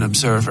just an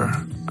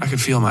observer, I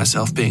could feel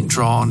myself being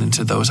drawn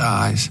into those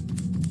eyes.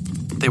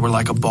 They were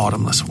like a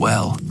bottomless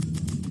well,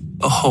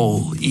 a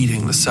hole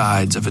eating the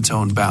sides of its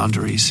own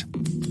boundaries.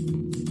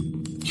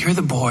 You're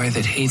the boy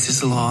that hates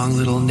his long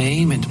little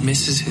name and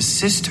misses his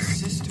sister,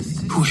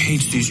 who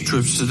hates these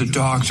trips to the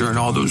doctor and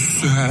all those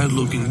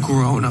sad-looking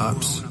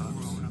grown-ups.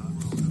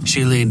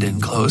 She leaned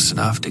in close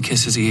enough to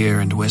kiss his ear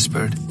and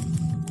whispered,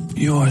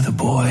 You're the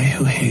boy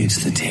who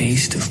hates the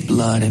taste of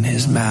blood in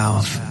his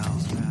mouth.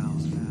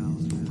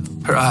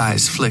 Her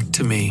eyes flicked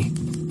to me,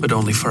 but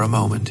only for a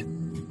moment.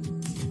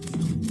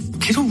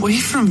 Get away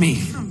from me,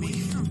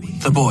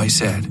 the boy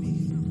said,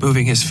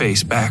 moving his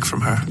face back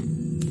from her.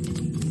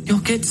 You'll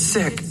get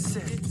sick.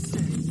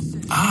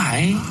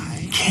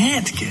 I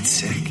can't get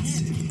sick,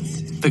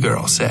 the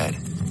girl said.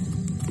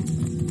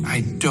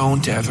 I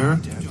don't ever,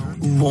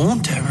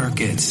 won't ever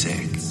get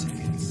sick.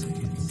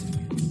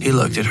 He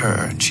looked at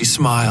her and she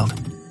smiled,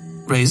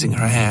 raising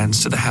her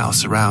hands to the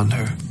house around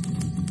her.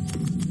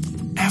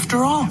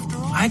 After all,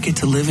 I get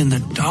to live in the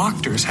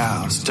doctor's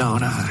house,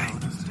 don't I?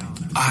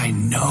 I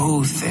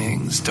know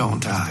things,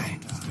 don't I?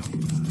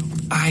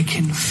 I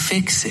can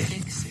fix it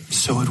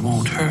so it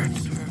won't hurt.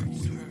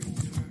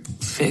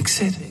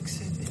 Fix it?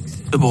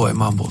 The boy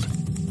mumbled.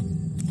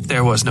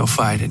 There was no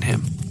fight in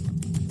him.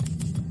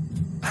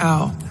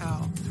 How?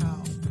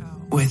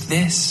 With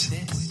this,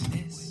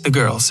 the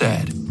girl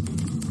said,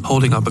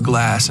 holding up a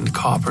glass and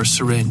copper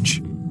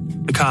syringe,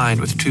 the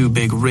kind with 2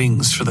 big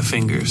rings for the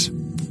fingers.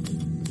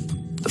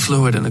 The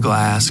fluid in the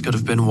glass could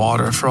have been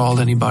water for all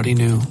anybody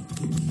knew.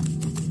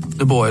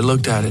 The boy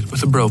looked at it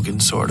with a broken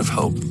sort of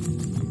hope.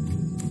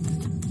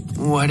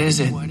 What is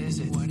it?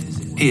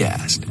 He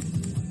asked.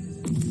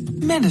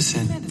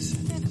 Medicine,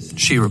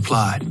 she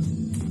replied,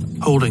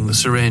 holding the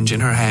syringe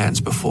in her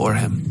hands before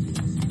him.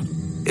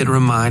 It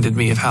reminded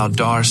me of how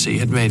Darcy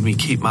had made me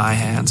keep my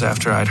hands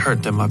after I'd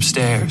hurt them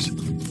upstairs.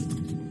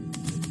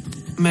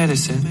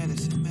 Medicine,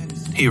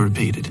 he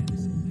repeated.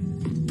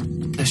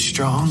 The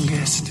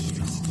strongest,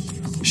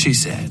 she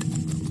said.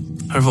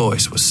 Her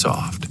voice was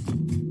soft.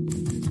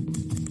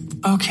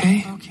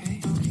 Okay,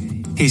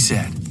 he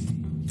said,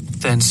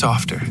 then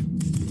softer.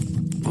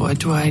 What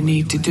do I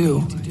need to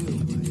do?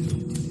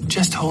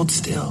 Just hold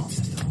still,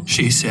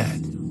 she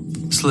said,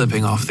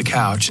 slipping off the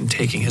couch and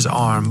taking his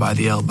arm by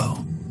the elbow.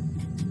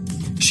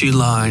 She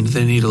lined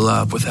the needle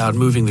up without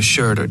moving the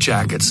shirt or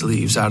jacket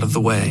sleeves out of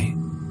the way.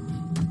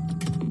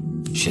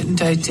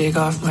 Shouldn't I take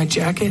off my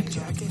jacket,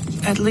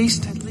 at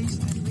least?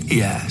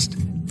 He asked.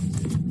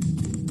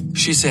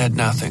 She said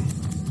nothing,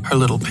 her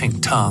little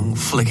pink tongue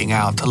flicking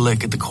out to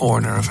lick at the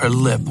corner of her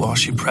lip while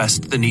she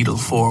pressed the needle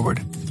forward.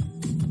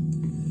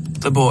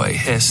 The boy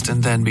hissed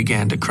and then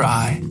began to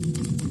cry.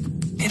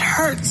 It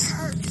hurts.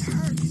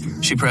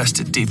 She pressed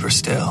it deeper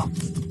still,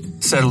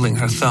 settling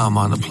her thumb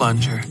on the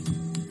plunger.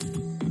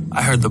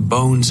 I heard the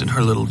bones in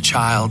her little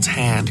child's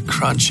hand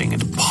crunching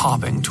and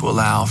popping to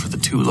allow for the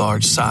too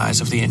large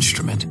size of the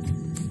instrument.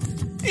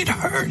 It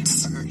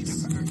hurts.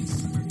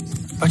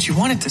 But you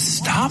want it to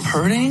stop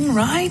hurting,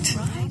 right?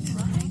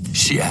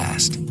 She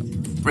asked,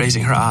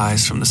 raising her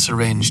eyes from the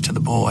syringe to the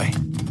boy.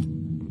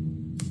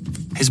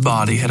 His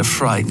body had a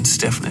frightened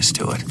stiffness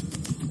to it,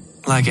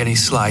 like any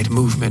slight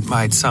movement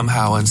might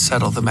somehow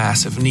unsettle the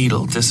massive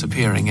needle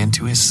disappearing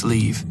into his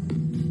sleeve.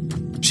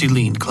 She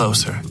leaned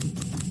closer.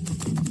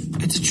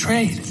 It's a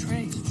trade.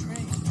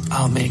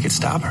 I'll make it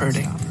stop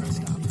hurting,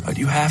 but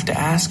you have to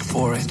ask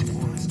for it.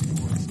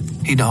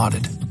 He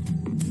nodded.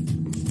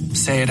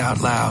 Say it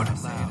out loud,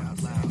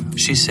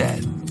 she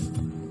said.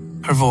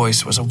 Her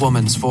voice was a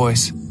woman's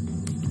voice.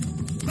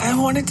 I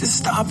want it to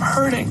stop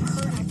hurting,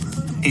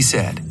 he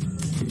said,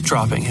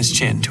 dropping his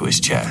chin to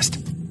his chest.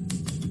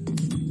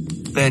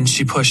 Then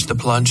she pushed the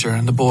plunger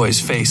and the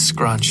boy's face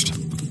scrunched,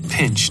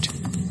 pinched,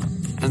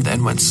 and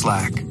then went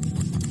slack.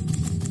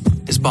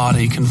 His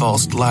body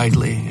convulsed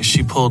lightly as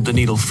she pulled the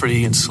needle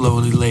free and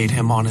slowly laid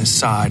him on his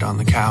side on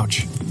the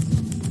couch.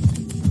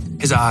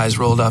 His eyes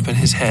rolled up in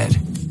his head,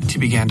 and he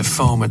began to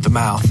foam at the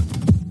mouth.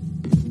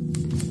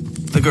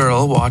 The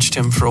girl watched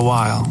him for a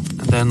while,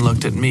 and then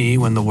looked at me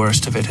when the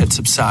worst of it had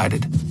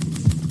subsided.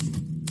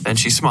 Then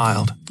she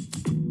smiled,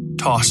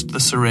 tossed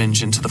the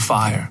syringe into the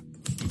fire,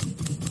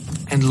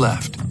 and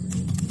left.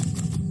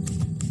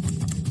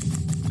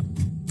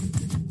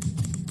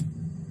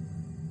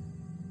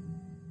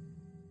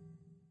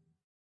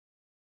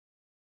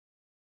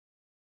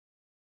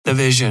 The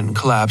vision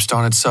collapsed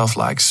on itself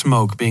like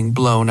smoke being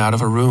blown out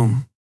of a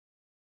room.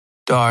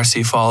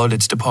 Darcy followed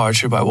its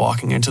departure by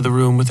walking into the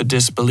room with a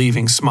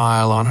disbelieving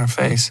smile on her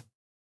face.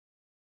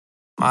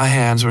 My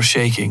hands were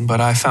shaking, but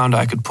I found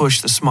I could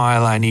push the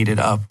smile I needed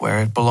up where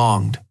it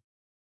belonged.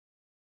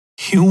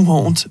 "You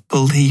won't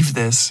believe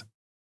this,"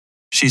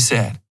 she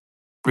said,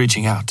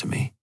 reaching out to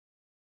me.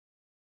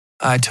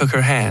 I took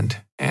her hand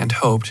and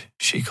hoped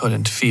she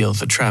couldn't feel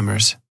the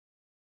tremors.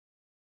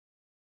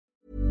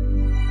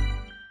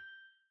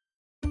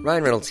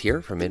 Ryan Reynolds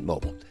here from Mint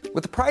Mobile.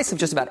 With the price of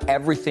just about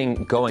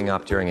everything going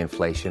up during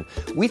inflation,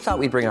 we thought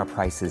we'd bring our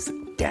prices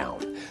down.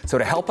 So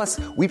to help us,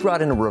 we brought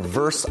in a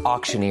reverse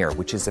auctioneer,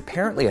 which is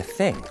apparently a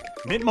thing.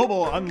 Mint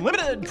Mobile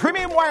Unlimited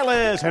Premium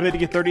Wireless. How to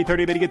get 30,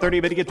 30, how to get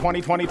 30, how to get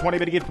 20, 20, 20,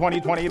 how to get 20,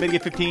 20, how to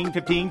get 15,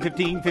 15,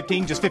 15,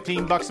 15, just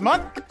 $15 a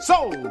month?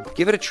 Sold!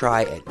 Give it a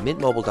try at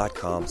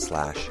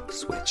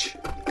mintmobile.com/switch.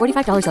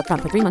 $45 up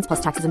front for 3 months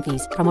plus taxes and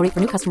fees. Promo rate for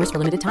new customers for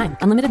limited time.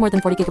 Unlimited more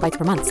than 40 gigabytes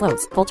per month.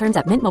 Slows full terms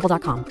at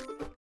mintmobile.com.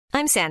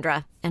 I'm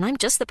Sandra, and I'm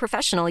just the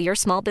professional your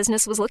small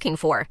business was looking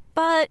for.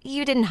 But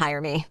you didn't hire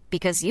me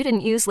because you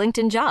didn't use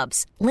LinkedIn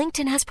Jobs.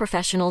 LinkedIn has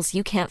professionals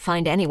you can't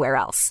find anywhere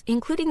else,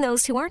 including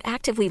those who aren't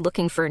actively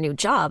looking for a new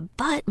job,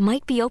 but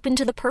might be open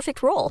to the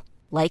perfect role,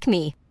 like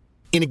me.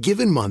 In a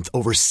given month,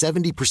 over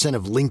 70%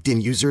 of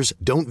LinkedIn users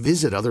don't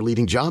visit other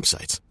leading job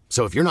sites.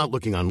 So if you're not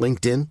looking on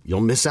LinkedIn,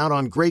 you'll miss out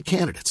on great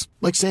candidates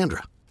like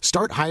Sandra.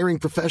 Start hiring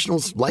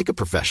professionals like a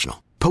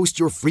professional. Post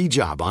your free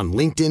job on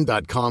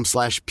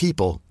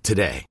linkedin.com/people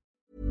today.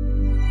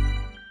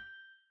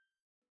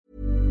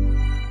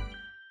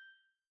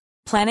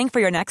 Planning for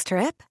your next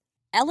trip?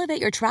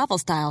 Elevate your travel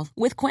style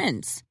with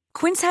Quince.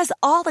 Quince has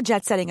all the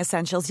jet-setting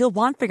essentials you'll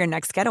want for your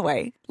next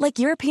getaway, like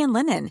European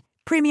linen,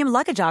 premium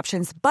luggage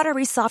options,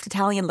 buttery soft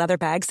Italian leather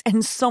bags,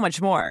 and so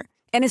much more.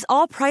 And is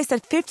all priced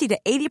at 50 to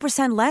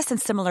 80% less than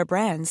similar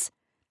brands.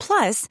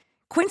 Plus,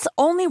 Quince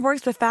only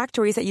works with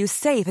factories that use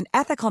safe and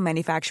ethical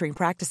manufacturing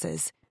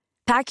practices.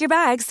 Pack your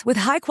bags with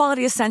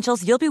high-quality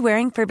essentials you'll be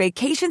wearing for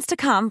vacations to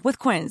come with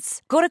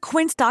Quince. Go to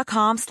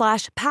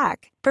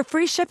quince.com/pack for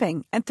free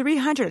shipping and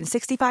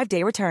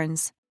 365-day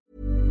returns.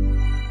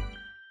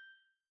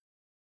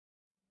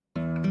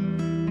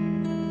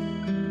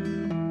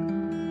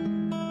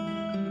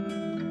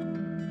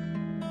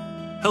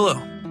 Hello,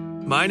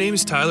 my name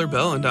is Tyler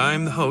Bell, and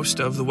I'm the host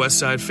of the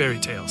Westside Fairy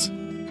Tales.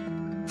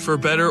 For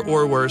better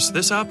or worse,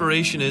 this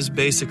operation is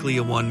basically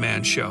a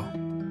one-man show.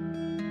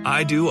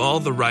 I do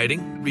all the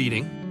writing,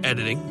 reading,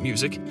 editing,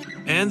 music,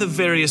 and the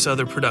various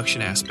other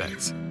production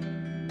aspects.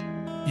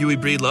 Yui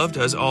Breedlove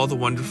does all the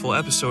wonderful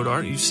episode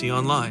art you see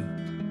online.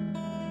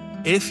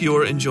 If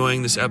you're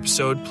enjoying this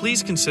episode,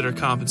 please consider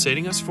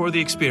compensating us for the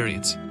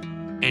experience.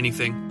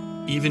 Anything,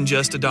 even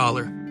just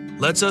 $1,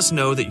 lets us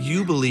know that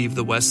you believe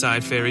the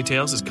Westside Fairy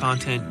Tales is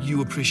content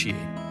you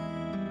appreciate.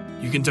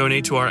 You can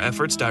donate to our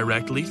efforts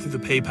directly through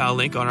the PayPal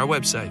link on our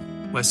website,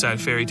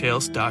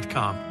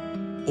 westsidefairytales.com.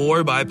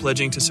 or by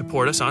pledging to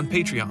support us on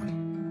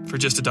Patreon. For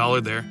just $1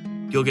 there,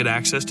 you'll get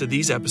access to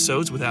these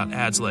episodes without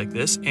ads like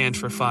this, and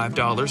for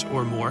 $5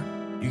 or more,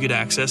 you get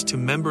access to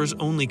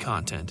members-only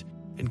content,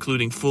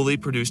 including fully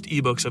produced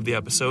ebooks of the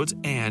episodes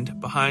and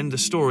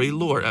behind-the-story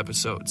lore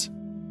episodes.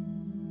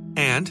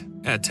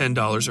 And, at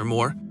 $10 or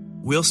more,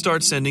 we'll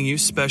start sending you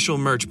special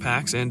merch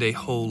packs and a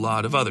whole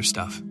lot of other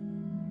stuff.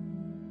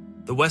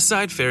 The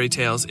Westside Fairy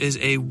Tales is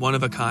a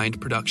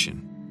one-of-a-kind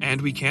production, and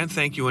we can't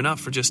thank you enough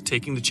for just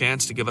taking the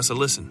chance to give us a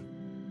listen.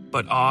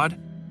 But odd,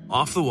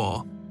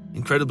 off-the-wall,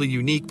 incredibly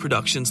unique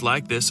productions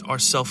like this are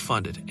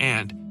self-funded,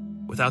 and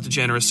without the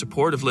generous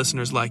support of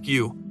listeners like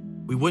you,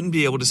 we wouldn't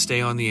be able to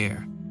stay on the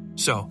air.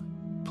 So,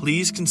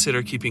 please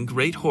consider keeping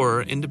great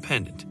horror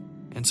independent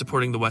and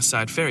supporting the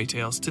Westside Fairy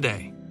Tales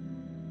today.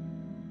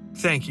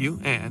 Thank you,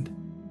 and,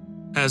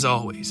 as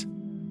always,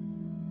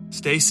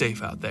 stay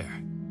safe out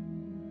there.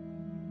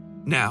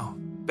 Now,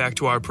 back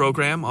to our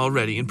program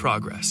already in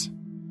progress.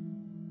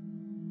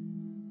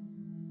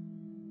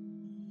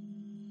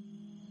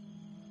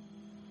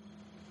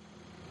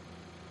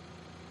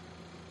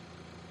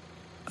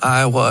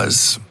 I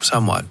was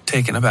somewhat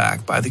taken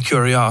aback by the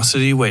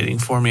curiosity waiting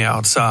for me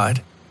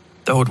outside,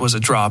 though it was a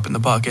drop in the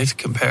bucket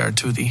compared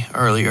to the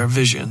earlier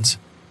visions.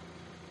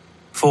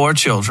 4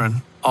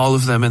 children, all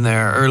of them in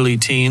their early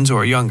teens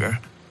or younger,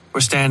 were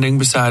standing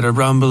beside a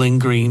rumbling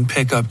green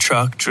pickup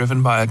truck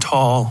driven by a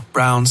tall,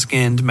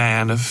 brown-skinned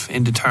man of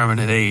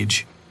indeterminate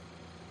age.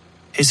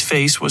 His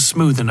face was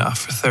smooth enough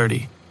for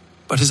 30,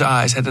 but his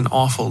eyes had an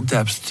awful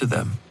depth to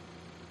them,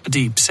 a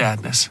deep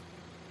sadness.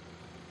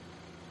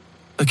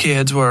 The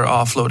kids were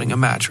offloading a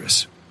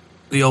mattress,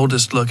 the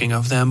oldest looking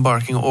of them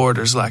barking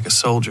orders like a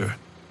soldier.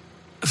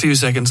 A few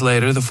seconds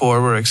later, the 4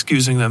 were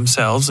excusing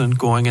themselves and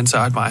going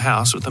inside my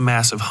house with a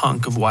massive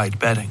hunk of white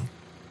bedding.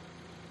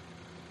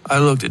 I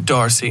looked at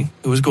Darcy,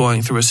 who was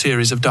going through a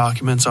series of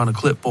documents on a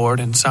clipboard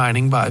and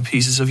signing by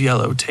pieces of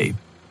yellow tape.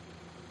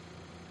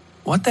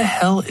 "What the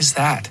hell is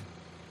that?"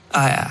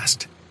 I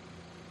asked.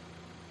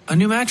 "A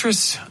new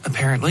mattress,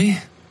 apparently,"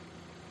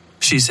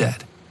 she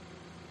said.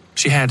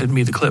 She handed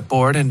me the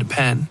clipboard and a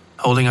pen,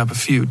 holding up a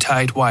few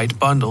tight white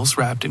bundles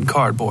wrapped in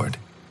cardboard.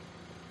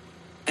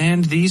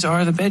 "And these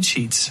are the bed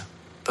sheets,"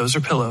 those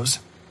are pillows."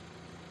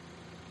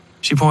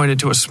 She pointed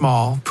to a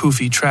small,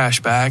 poofy trash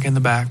bag in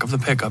the back of the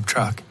pickup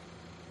truck.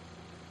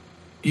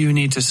 "You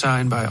need to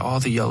sign by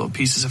all the yellow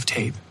pieces of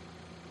tape."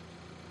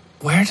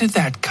 "Where did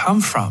that come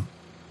from?"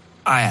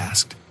 I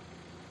asked.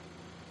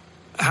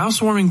 "A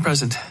housewarming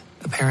present,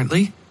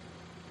 apparently,"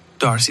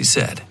 Darcy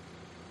said.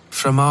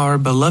 "From our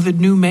beloved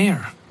new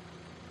mayor."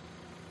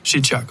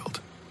 She chuckled.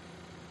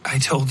 "I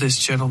told this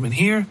gentleman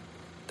here,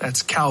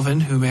 that's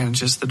Calvin, who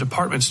manages the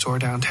department store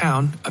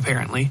downtown,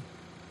 apparently,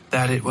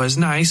 that it was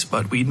nice,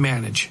 but we'd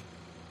manage."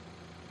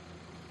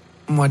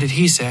 "What did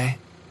he say?"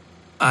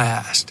 I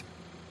asked.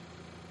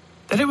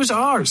 "That it was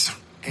ours,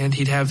 and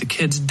he'd have the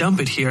kids dump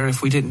it here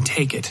if we didn't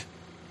take it,"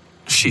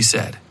 she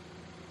said.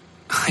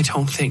 I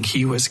don't think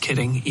he was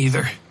kidding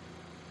either.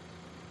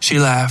 She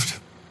laughed.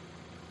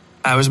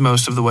 I was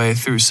most of the way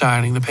through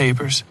signing the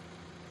papers.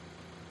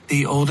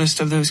 The oldest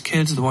of those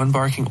kids, the one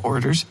barking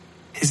orders,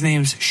 his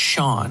name's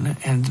Sean,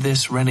 and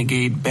this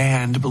renegade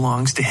band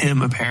belongs to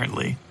him,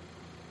 apparently.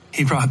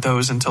 He brought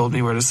those and told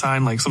me where to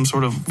sign like some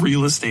sort of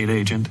real estate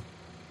agent.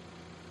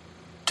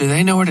 "Do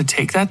they know where to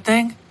take that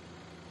thing?"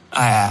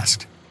 I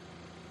asked.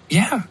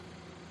 "Yeah,"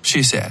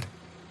 she said.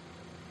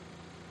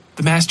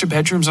 "The master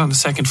bedroom's on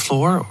the second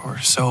floor, or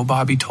so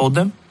Bobby told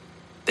them.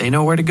 They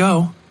know where to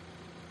go."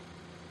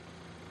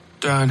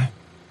 "Done,"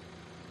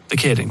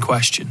 the kid in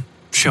question,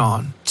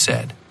 Sean,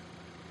 said.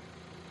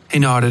 He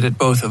nodded at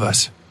both of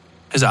us,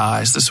 his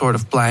eyes the sort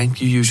of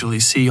blank you usually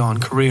see on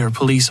career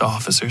police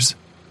officers.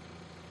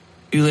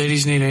 "You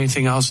ladies need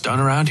anything else done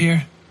around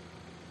here?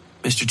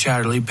 Mr.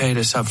 Chatterley paid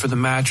us up for the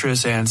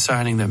mattress and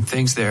signing them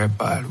things there,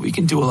 but we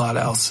can do a lot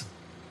else."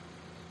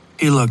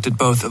 He looked at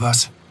both of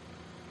us.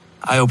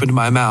 I opened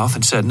my mouth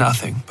and said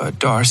nothing, but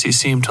Darcy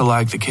seemed to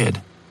like the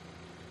kid.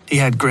 He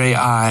had gray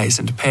eyes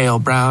and pale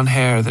brown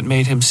hair that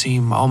made him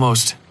seem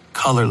almost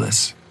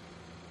colorless.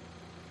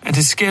 And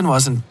his skin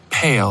wasn't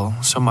pale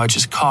so much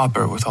as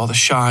copper with all the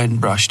shine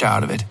brushed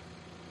out of it.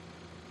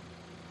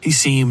 He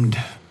seemed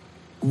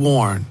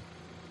worn.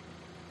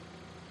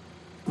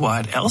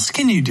 "What else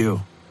can you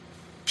do?"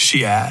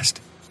 she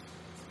asked.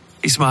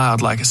 He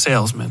smiled like a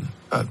salesman,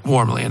 but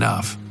warmly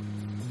enough.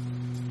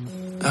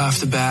 "Off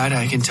the bat,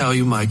 I can tell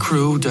you my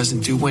crew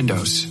doesn't do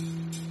windows,"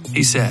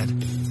 he said.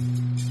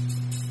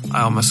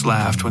 I almost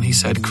laughed when he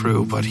said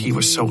crew, but he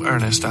was so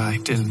earnest I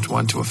didn't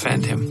want to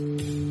offend him.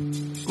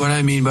 "What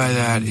I mean by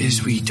that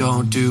is we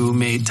don't do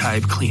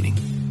maid-type cleaning.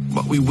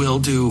 What we will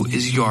do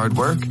is yard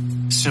work,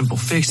 simple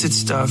fix-it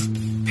stuff,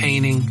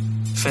 painting,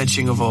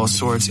 fetching of all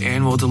sorts,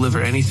 and we'll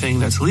deliver anything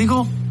that's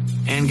legal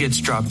and gets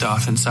dropped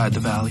off inside the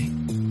valley.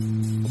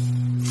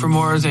 For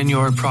more than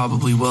you're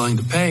probably willing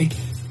to pay,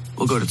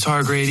 we'll go to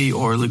Targrady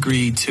or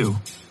Legree too,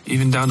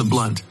 even down to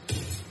Blunt.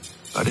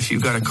 But if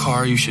you've got a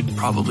car, you should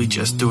probably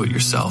just do it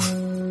yourself."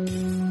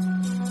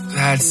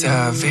 "That's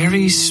a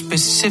very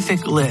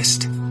specific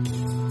list,"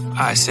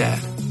 I said.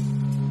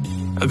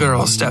 A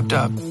girl stepped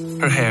up,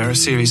 her hair a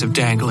series of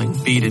dangling,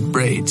 beaded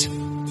braids.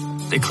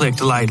 They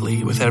clicked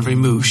lightly with every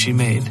move she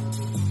made.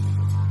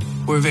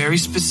 "We're very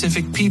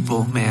specific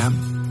people,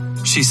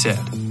 ma'am," she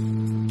said.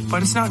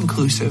 "But it's not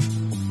inclusive."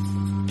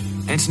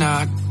 "It's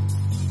not,"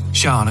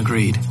 Sean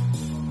agreed.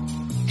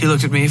 He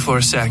looked at me for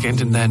a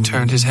second and then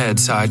turned his head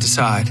side to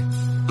side,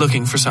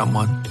 looking for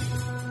someone.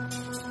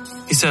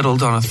 He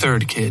settled on a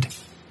third kid,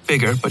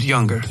 bigger but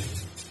younger,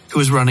 who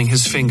was running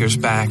his fingers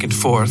back and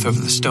forth over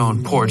the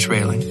stone porch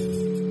railing.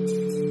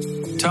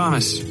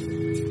 "Thomas."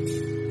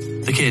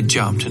 The kid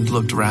jumped and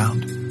looked around.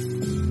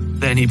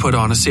 Then he put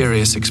on a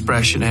serious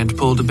expression and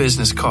pulled a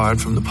business card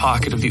from the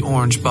pocket of the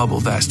orange bubble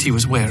vest he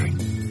was wearing.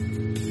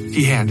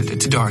 He handed it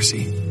to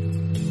Darcy.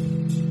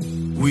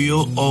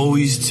 "We'll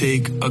always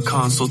take a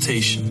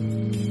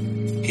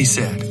consultation," he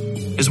said,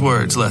 his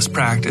words less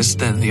practiced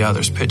than the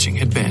other's pitching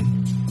had been.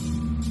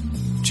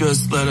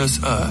 "Just let us,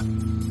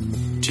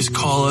 just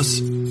call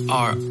us.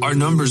 Our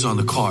number's on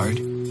the card."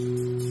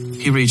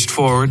 He reached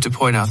forward to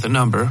point out the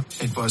number.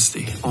 It was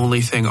the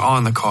only thing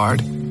on the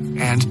card,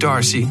 and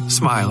Darcy,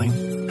 smiling,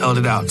 held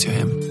it out to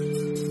him.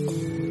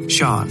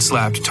 Sean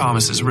slapped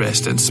Thomas's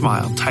wrist and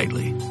smiled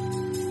tightly.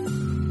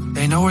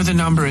 "They know where the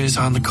number is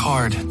on the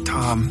card,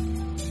 Tom,"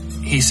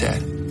 he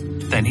said.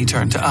 Then he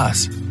turned to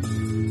us.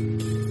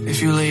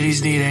 "If you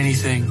ladies need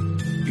anything,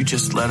 you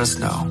just let us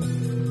know."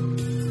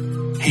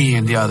 He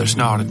and the others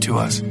nodded to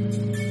us.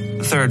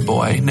 The third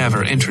boy,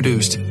 never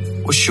introduced,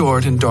 was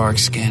short and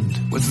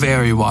dark-skinned, with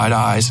very wide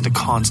eyes and a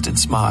constant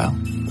smile.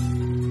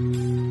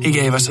 He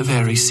gave us a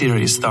very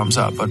serious thumbs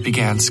up, but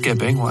began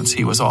skipping once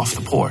he was off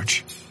the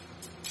porch.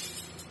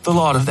 The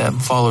lot of them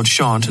followed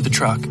Sean to the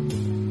truck,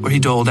 where he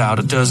doled out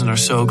a dozen or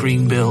so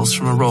green bills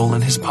from a roll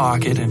in his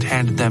pocket and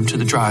handed them to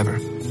the driver,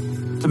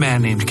 the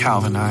man named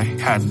Calvin I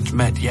hadn't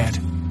met yet.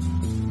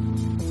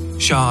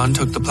 Sean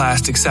took the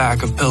plastic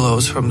sack of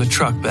pillows from the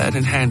truck bed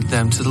and handed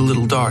them to the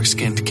little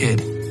dark-skinned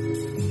kid.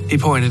 He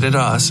pointed at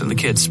us and the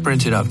kid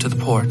sprinted up to the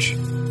porch,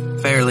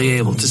 barely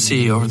able to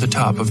see over the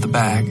top of the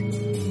bag.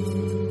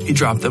 He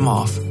dropped them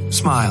off,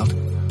 smiled,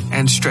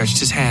 and stretched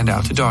his hand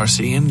out to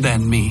Darcy and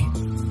then me.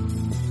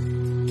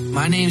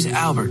 "My name's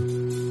Albert,"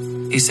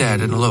 he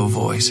said in a low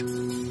voice.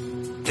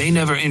 They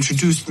never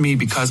introduced me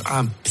because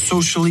I'm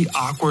socially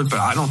awkward, but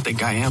I don't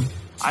think I am.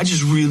 I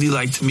just really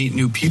like to meet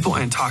new people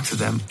and talk to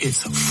them.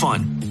 It's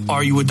fun.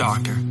 Are you a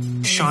doctor?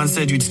 Sean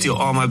said you'd steal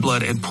all my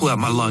blood and pull out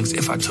my lungs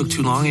if I took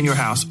too long in your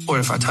house or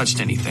if I touched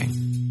anything.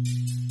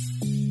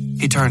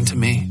 He turned to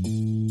me,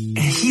 and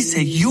he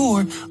said,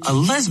 you're a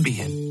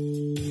lesbian.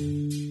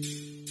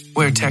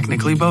 We're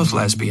technically both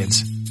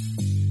lesbians,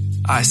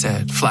 I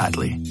said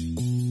flatly.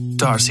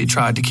 Darcy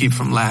tried to keep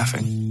from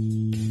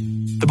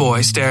laughing. The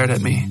boy stared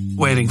at me,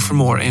 waiting for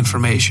more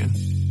information.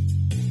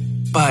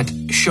 But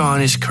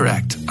Sean is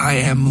correct. I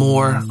am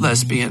more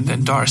lesbian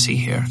than Darcy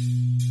here.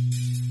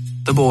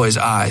 The boy's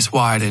eyes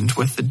widened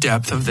with the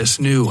depth of this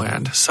new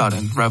and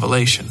sudden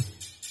revelation.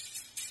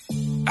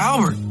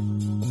 Albert!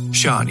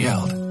 Sean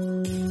yelled.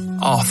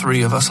 All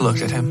three of us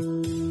looked at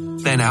him.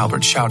 Then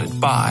Albert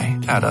shouted bye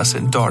at us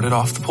and darted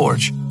off the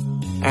porch,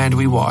 and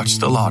we watched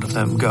the lot of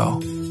them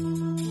go.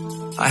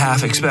 I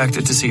half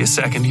expected to see a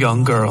second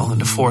young girl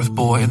and a fourth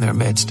boy in their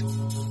midst,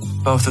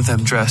 both of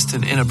them dressed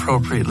in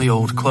inappropriately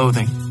old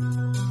clothing,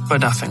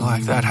 but nothing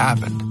like that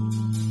happened.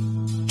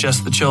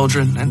 Just the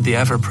children and the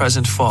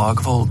ever-present fog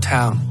of Old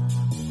Town.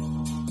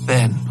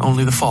 Then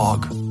only the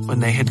fog when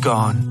they had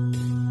gone.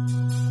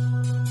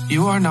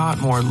 You are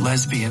not more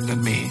lesbian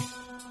than me,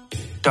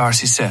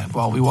 Darcy said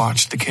while we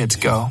watched the kids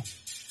go.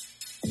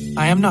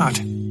 I am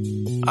not,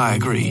 I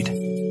agreed.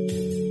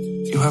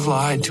 You have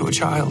lied to a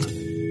child,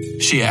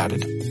 she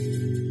added.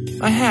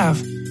 I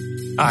have,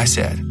 I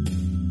said.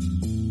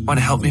 Want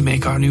to help me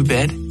make our new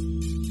bed?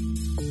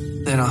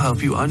 Then I'll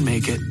help you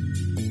unmake it,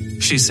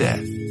 she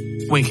said,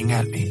 winking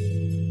at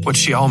me, which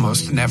she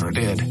almost never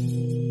did.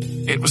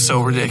 It was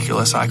so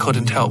ridiculous I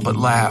couldn't help but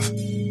laugh,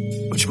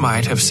 which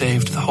might have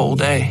saved the whole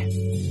day.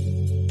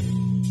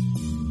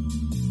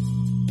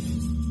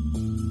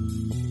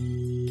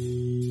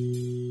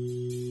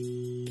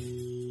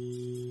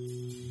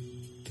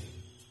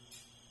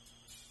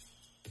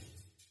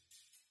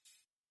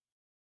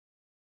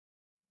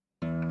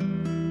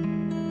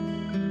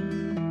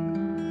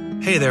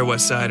 Hey there,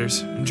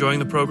 Westsiders. Enjoying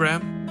the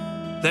program?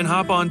 Then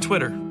hop on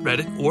Twitter,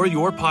 Reddit, or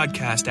your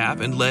podcast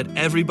app and let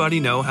everybody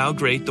know how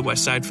great the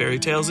Westside Fairy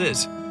Tales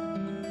is.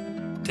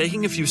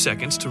 Taking a few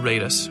seconds to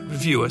rate us,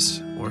 review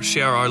us, or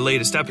share our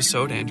latest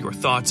episode and your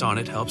thoughts on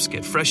it helps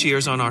get fresh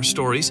ears on our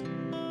stories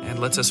and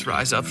lets us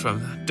rise up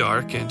from the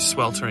dark and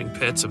sweltering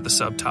pits of the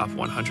sub-top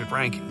 100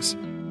 rankings.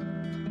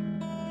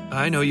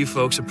 I know you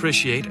folks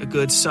appreciate a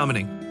good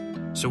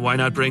summoning, so why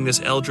not bring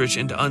this eldritch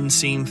and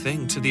unseen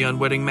thing to the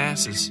unwitting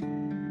masses?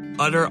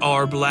 Utter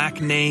our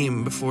black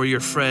name before your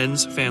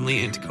friends,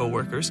 family, and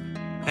coworkers,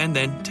 and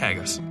then tag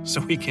us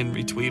so we can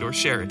retweet or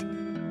share it.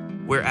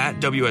 We're at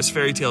WS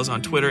Fairy Tales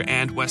on Twitter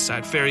and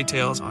Westside Fairy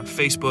Tales on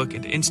Facebook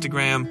and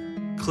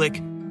Instagram. Click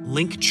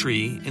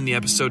Linktree in the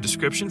episode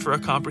description for a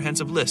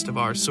comprehensive list of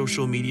our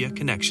social media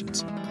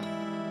connections.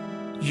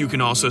 You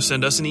can also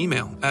send us an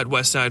email at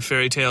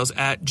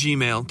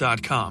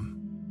westsidefairytales@gmail.com.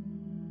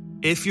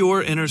 If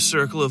your inner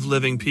circle of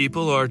living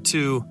people are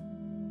too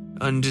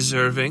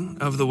undeserving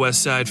of the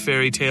Westside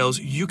Fairy Tales,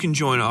 you can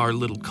join our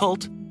little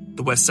cult,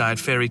 the Westside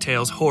Fairy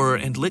Tales Horror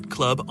and Lit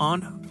Club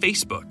on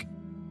Facebook.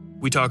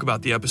 We talk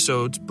about the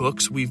episodes,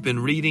 books we've been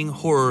reading,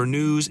 horror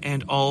news,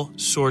 and all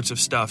sorts of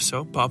stuff,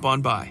 so pop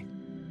on by.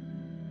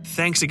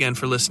 Thanks again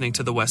for listening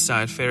to the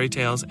Westside Fairy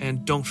Tales,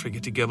 and don't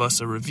forget to give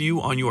us a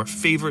review on your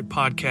favorite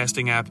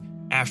podcasting app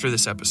after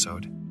this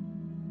episode.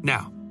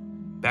 Now,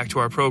 back to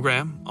our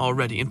program,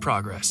 already in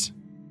progress.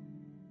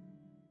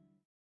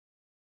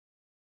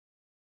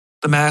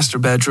 The master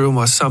bedroom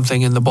was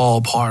something in the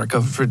ballpark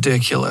of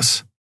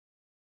ridiculous.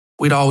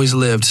 We'd always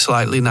lived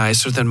slightly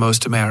nicer than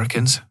most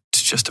Americans.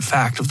 It's just a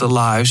fact of the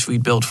lives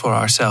we'd built for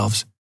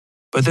ourselves.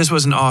 But this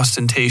was an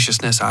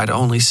ostentatiousness I'd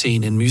only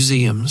seen in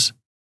museums.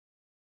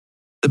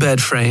 The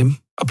bed frame,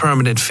 a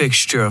permanent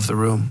fixture of the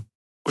room,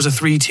 was a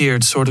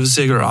three-tiered sort of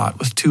ziggurat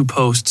with two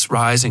posts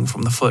rising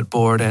from the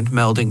footboard and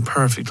melding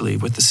perfectly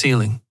with the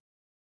ceiling.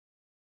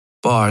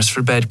 Bars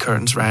for bed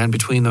curtains ran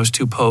between those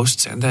two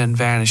posts and then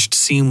vanished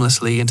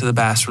seamlessly into the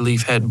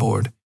bas-relief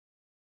headboard,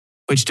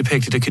 which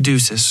depicted a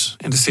caduceus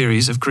and a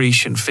series of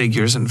Grecian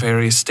figures in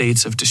various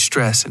states of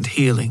distress and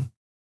healing.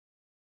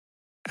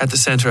 At the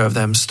center of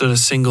them stood a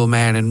single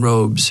man in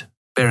robes,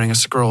 bearing a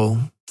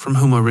scroll, from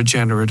whom a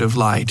regenerative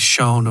light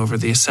shone over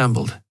the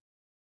assembled.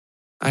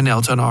 I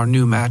knelt on our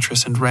new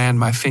mattress and ran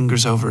my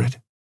fingers over it.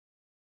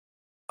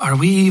 "Are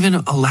we even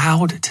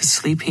allowed to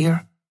sleep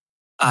here?"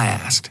 I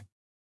asked.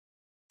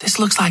 "This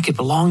looks like it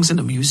belongs in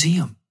a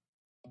museum."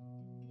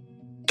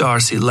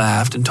 Darcy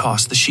laughed and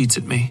tossed the sheets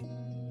at me.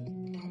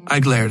 I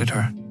glared at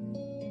her.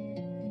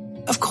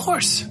 "Of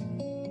course,"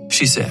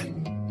 she said.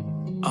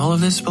 "All of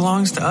this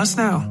belongs to us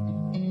now,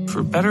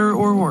 for better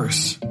or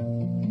worse."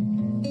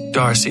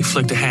 Darcy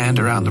flicked a hand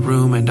around the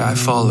room and I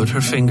followed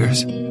her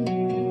fingers.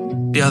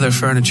 The other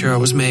furniture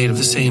was made of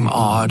the same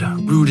odd,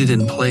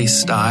 rooted-in-place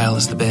style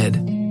as the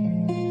bed.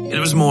 It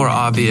was more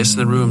obvious in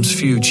the room's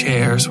few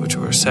chairs, which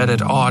were set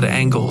at odd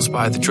angles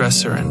by the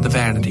dresser and the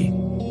vanity.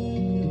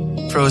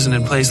 Frozen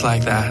in place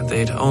like that,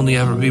 they'd only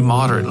ever be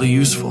moderately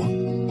useful,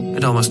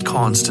 and almost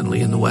constantly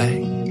in the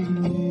way.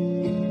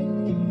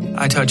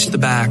 I touched the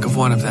back of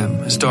one of them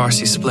as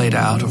Darcy splayed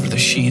out over the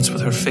sheets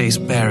with her face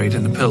buried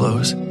in the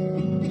pillows.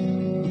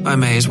 I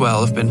may as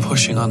well have been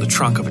pushing on the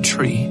trunk of a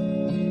tree.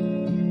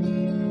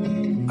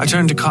 I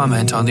turned to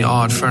comment on the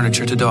odd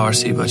furniture to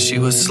Darcy, but she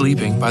was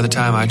sleeping by the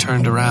time I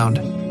turned around.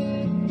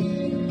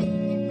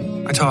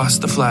 I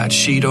tossed the flat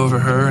sheet over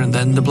her and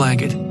then the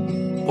blanket,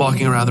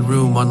 walking around the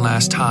room one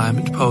last time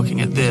and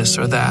poking at this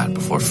or that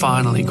before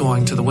finally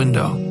going to the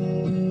window.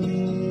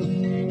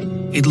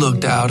 It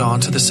looked out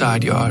onto the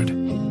side yard,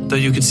 though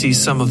you could see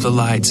some of the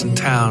lights in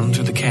town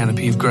through the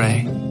canopy of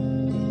gray.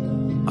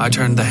 I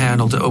turned the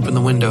handle to open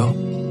the window,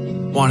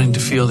 wanting to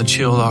feel the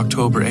chill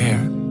October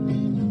air,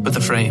 but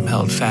the frame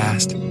held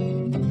fast.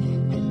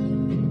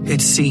 It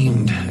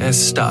seemed as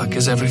stuck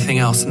as everything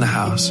else in the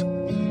house.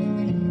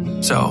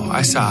 So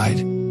I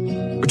sighed,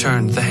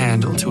 returned the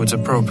handle to its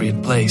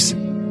appropriate place,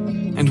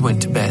 and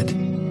went to bed.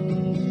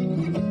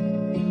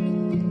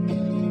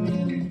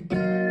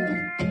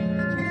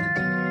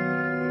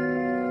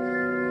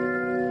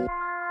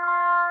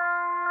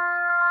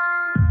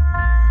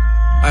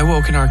 I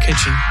woke in our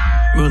kitchen,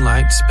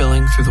 moonlight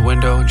spilling through the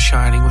window and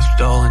shining with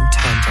dull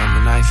intent on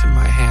the knife in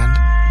my hand.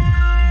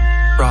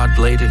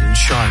 Broad-bladed and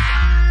sharp,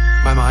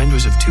 my mind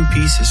was of two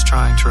pieces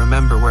trying to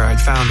remember where I'd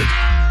found it.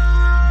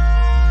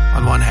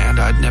 On one hand,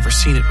 I'd never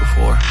seen it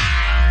before.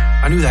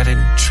 I knew that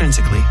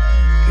intrinsically,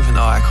 even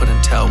though I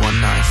couldn't tell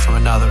one knife from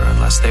another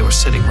unless they were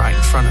sitting right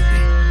in front of me.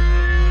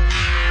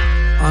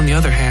 On the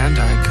other hand,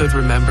 I could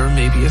remember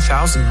maybe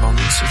 1,000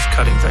 moments of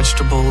cutting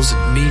vegetables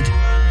and meat,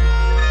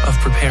 of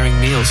preparing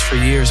meals for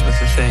years with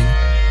the thing.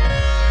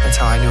 That's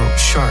how I knew it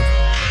was sharp.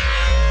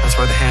 That's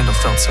why the handle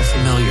felt so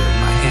familiar in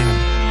my hand.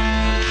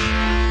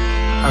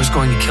 I was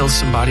going to kill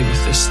somebody with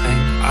this thing.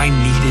 I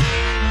needed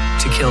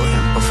to kill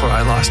him before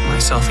I lost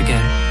myself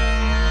again,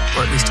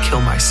 or at least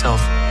kill myself.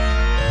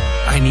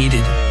 I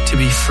needed to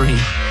be free.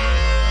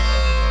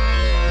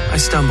 I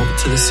stumbled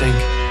to the sink,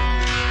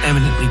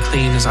 eminently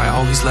clean as I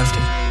always left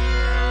it,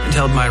 and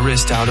held my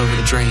wrist out over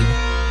the drain.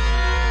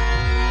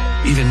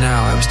 Even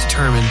now, I was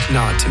determined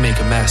not to make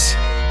a mess,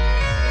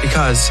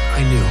 because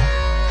I knew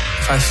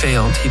if I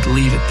failed, he'd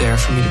leave it there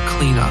for me to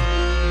clean up,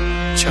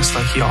 just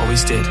like he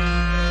always did.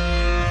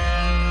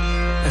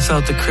 I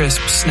felt the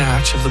crisp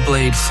snatch of the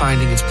blade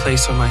finding its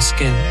place on my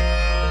skin,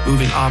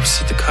 moving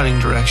opposite the cutting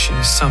direction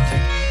as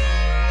something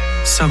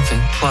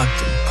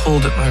plucked and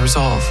pulled at my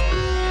resolve.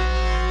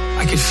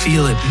 I could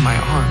feel it in my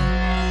arm,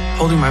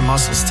 holding my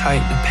muscles tight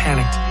in a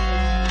panicked,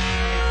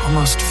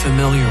 almost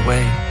familiar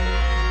way.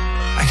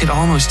 I could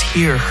almost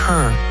hear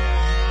her,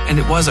 and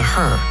it was a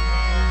her,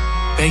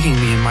 begging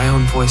me in my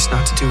own voice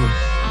not to do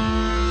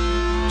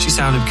it. She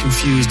sounded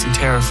confused and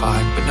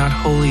terrified, but not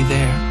wholly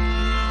there,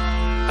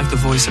 like the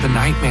voice of a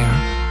nightmare.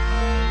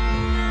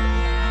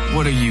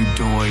 "What are you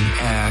doing,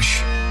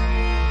 Ash?"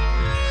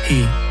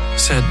 he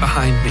said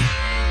behind me.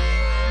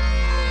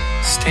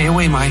 "Stay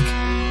away, Mike,"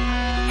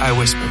 I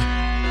whispered,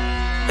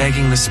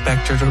 begging the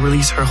specter to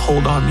release her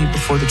hold on me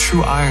before the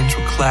true irons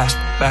were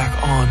clasped back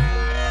on.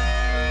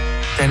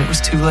 Then it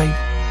was too late.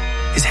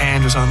 His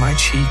hand was on my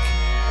cheek,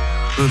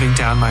 moving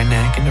down my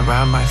neck and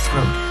around my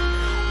throat.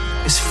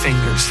 His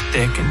fingers,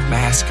 thick and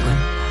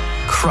masculine,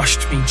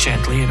 crushed me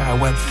gently, and I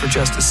wept for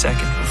just a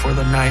second before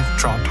the knife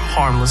dropped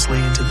harmlessly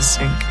into the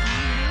sink.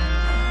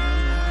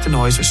 The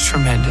noise was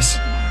tremendous,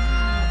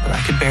 but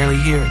I could barely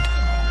hear it.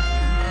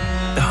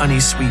 The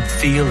honey-sweet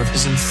feel of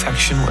his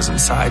infection was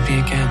inside me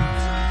again,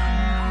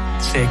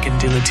 thick and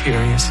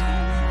deleterious,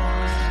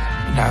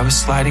 and I was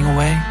sliding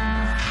away,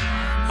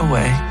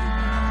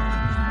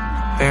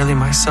 barely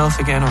myself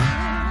again, or,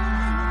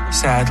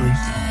 sadly,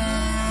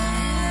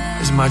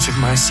 as much of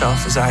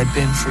myself as I'd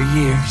been for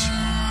years.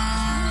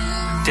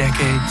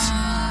 Decades.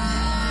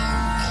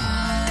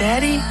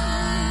 "Daddy?"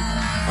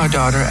 our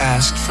daughter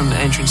asked from the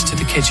entrance to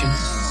the kitchen.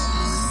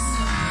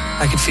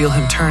 I could feel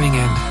him turning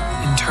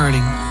and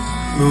turning,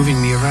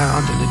 moving me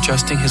around and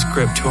adjusting his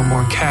grip to a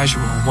more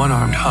casual,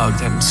 one-armed hug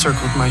that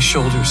encircled my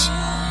shoulders.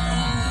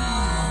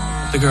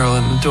 The girl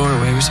in the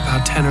doorway was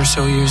about 10 or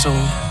so years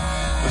old,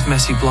 with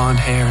messy blonde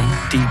hair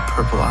and deep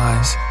purple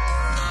eyes.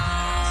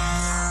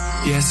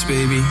 "Yes,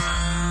 baby?"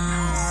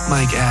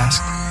 Mike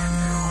asked.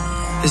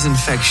 His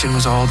infection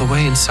was all the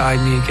way inside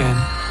me again,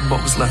 and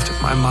what was left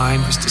of my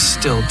mind was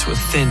distilled to a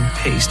thin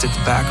paste at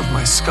the back of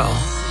my skull.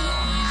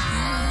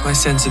 My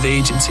sense of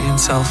agency and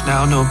self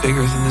now no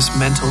bigger than this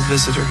mental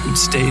visitor who'd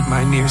stayed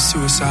my near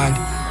suicide.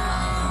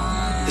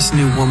 This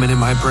new woman in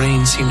my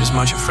brain seemed as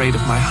much afraid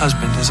of my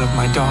husband as of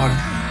my daughter,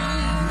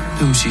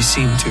 whom she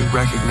seemed to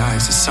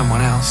recognize as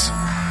someone else.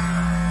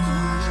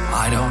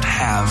 "I don't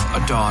have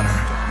a daughter,"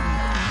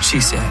 she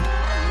said.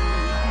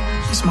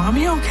 "Is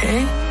Mommy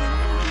okay?"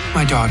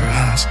 my daughter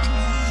asked.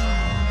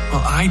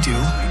 "Well, I do,"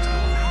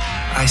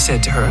 I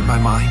said to her in my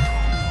mind.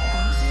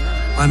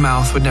 My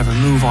mouth would never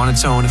move on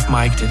its own if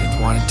Mike didn't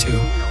want it to.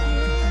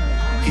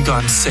 He'd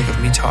gotten sick of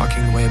me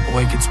talking the way a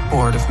boy gets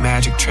bored of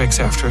magic tricks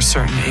after a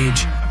certain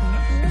age.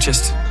 It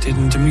just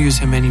didn't amuse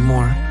him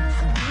anymore.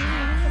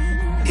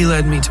 He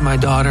led me to my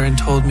daughter and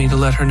told me to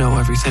let her know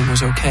everything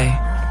was okay.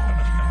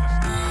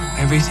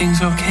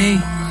 "Everything's okay,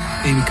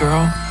 baby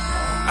girl,"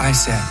 I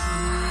said.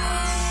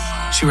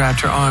 She wrapped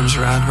her arms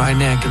around my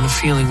neck, and the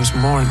feeling was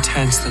more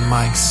intense than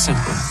Mike's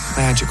simple,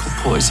 magical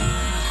poison.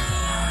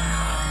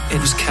 It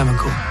was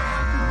chemical,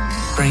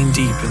 brain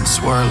deep and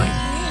swirling.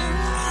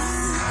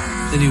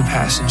 The new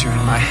passenger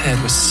in my head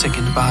was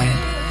sickened by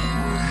it.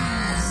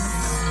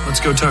 "Let's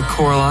go tuck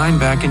Coraline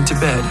back into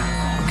bed,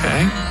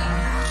 okay?"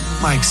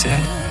 Mike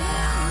said,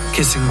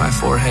 kissing my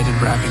forehead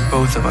and wrapping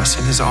both of us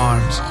in his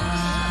arms.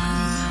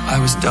 I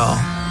was dull,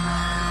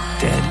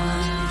 dead.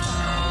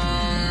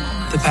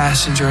 The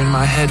passenger in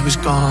my head was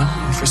gone,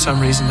 and for some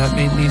reason that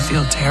made me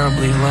feel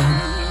terribly alone.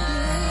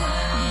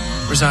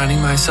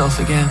 Resigning myself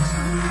again,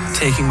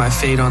 taking my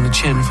fate on the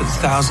chin for the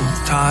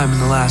 1,000th time in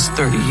the last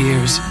 30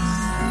 years,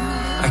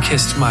 I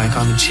kissed Mike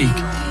on the cheek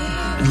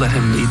and let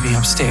him lead me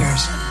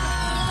upstairs.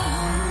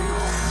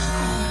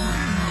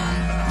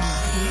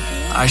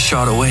 I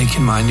shot awake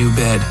in my new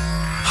bed,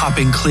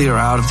 hopping clear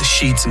out of the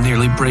sheets and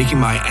nearly breaking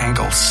my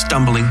ankle,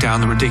 stumbling down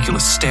the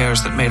ridiculous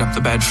stairs that made up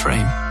the bed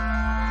frame.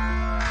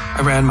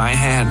 I ran my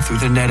hand through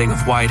the netting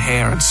of white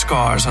hair and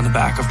scars on the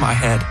back of my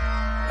head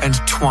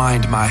and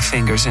twined my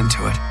fingers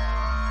into it.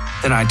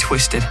 Then I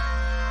twisted,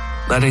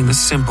 letting the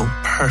simple,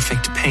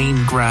 perfect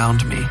pain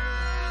ground me.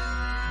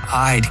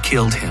 I'd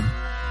killed him.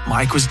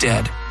 Mike was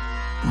dead.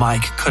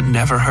 Mike could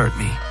never hurt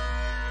me.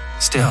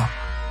 Still,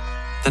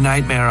 the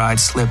nightmare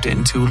I'd slipped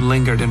into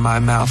lingered in my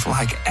mouth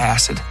like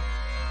acid.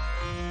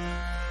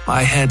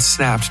 My head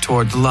snapped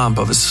toward the lump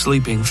of a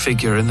sleeping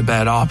figure in the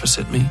bed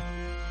opposite me,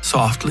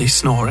 softly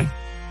snoring.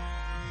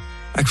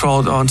 I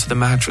crawled onto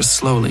the mattress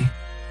slowly,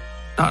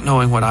 not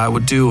knowing what I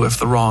would do if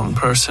the wrong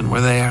person were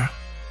there.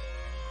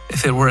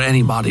 If it were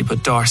anybody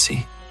but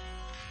Darcy.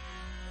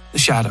 The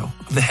shadow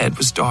of the head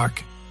was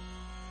dark.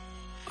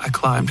 I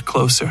climbed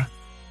closer.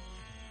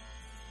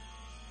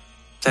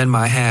 Then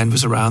my hand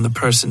was around the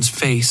person's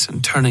face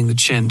and turning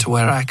the chin to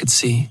where I could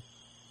see.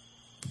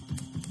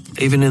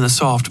 Even in the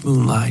soft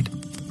moonlight,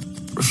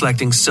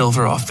 reflecting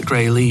silver off the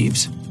gray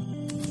leaves,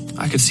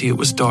 I could see it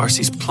was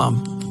Darcy's plump,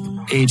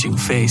 aging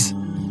face.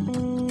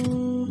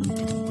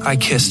 I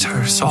kissed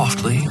her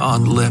softly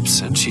on the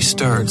lips and she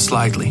stirred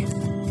slightly,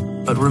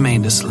 but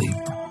remained asleep.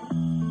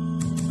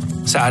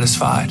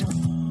 Satisfied,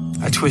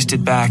 I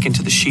twisted back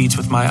into the sheets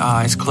with my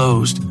eyes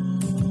closed,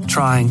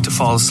 trying to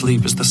fall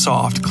asleep as the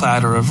soft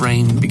clatter of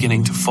rain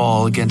beginning to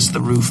fall against the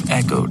roof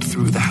echoed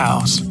through the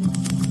house.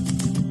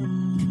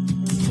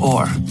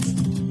 Or,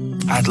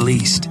 at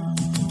least,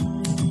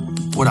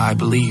 what I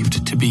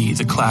believed to be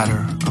the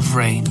clatter of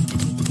rain.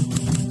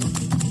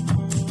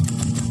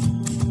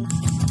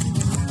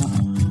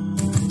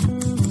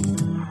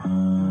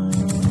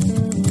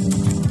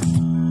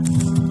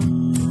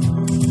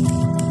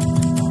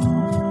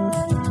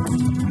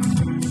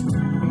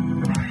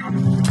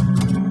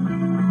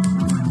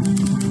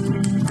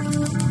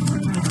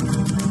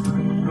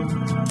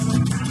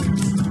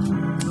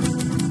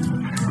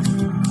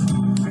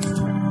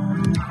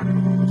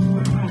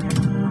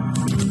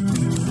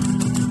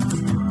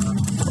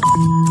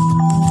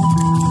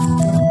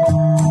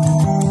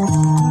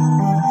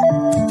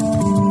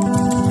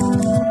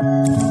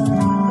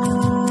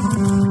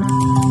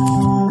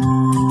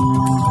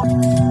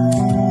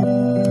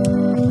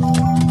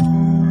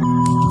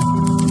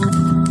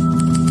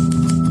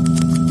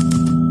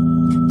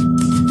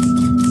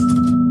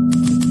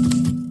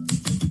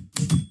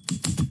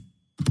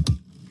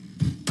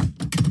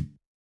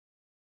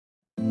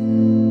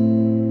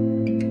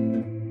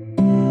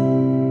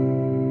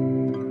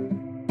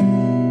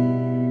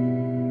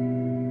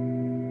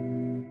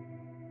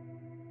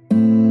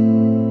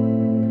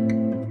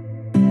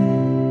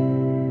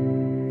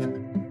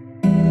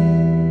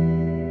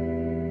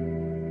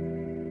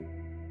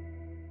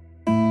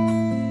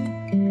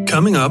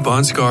 Coming up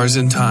on Scars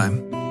in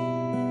Time.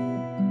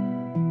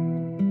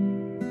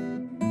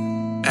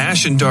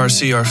 Ash and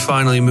Darcy are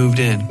finally moved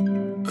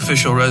in,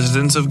 official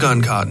residents of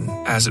Guncotton,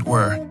 as it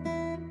were.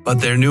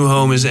 But their new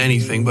home is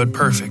anything but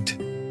perfect.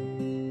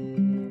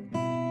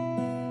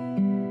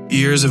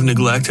 Years of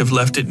neglect have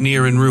left it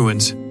near in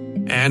ruins,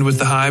 and with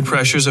the high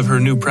pressures of her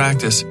new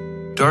practice,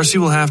 Darcy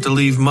will have to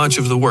leave much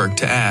of the work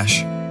to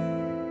Ash.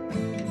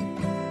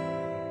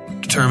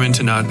 Determined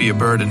to not be a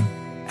burden,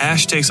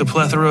 Ash takes a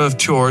plethora of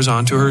chores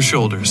onto her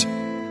shoulders,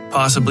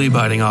 possibly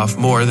biting off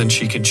more than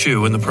she can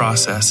chew in the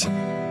process.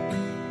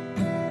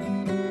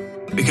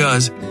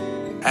 Because,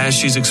 as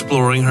she's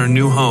exploring her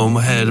new home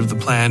ahead of the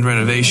planned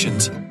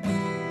renovations,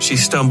 she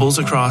stumbles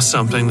across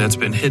something that's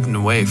been hidden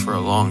away for a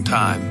long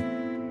time.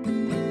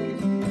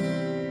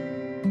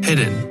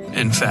 Hidden,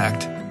 in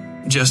fact,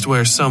 just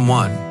where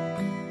someone,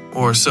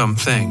 or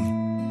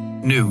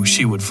something, knew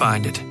she would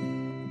find it.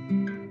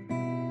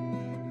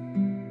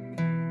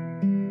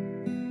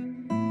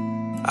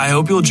 I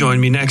hope you'll join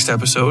me next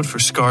episode for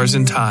Scars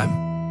in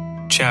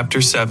Time,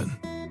 Chapter 7,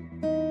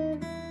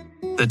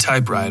 The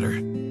Typewriter.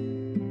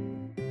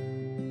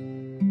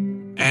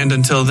 And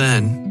until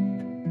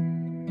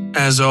then,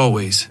 as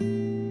always,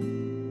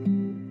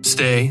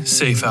 Stay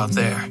safe out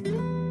there.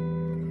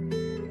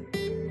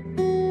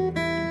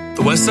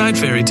 The West Side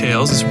Fairy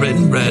Tales is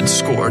written, read,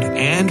 scored,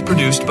 and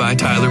produced by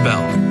Tyler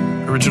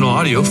Bell. Original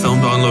audio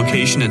filmed on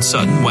location in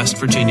Sutton, West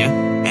Virginia,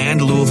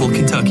 and Louisville,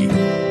 Kentucky.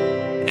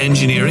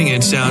 Engineering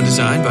and sound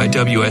design by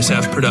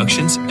WSF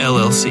Productions,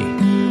 LLC.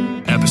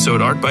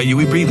 Episode art by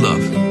Yui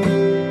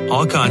Breedlove.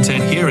 All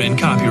content herein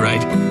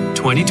copyright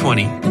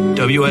 2020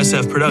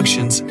 WSF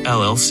Productions,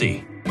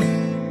 LLC.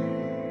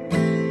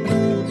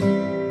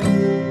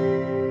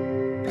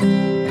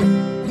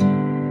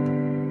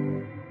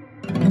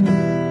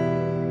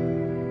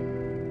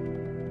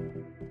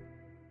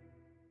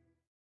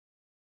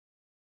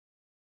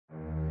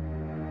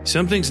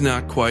 Something's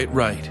not quite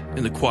right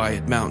in the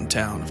quiet mountain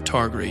town of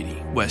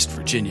Targrady, West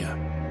Virginia.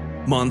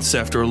 Months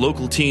after a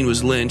local teen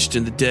was lynched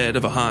in the dead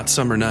of a hot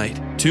summer night,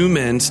 two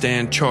men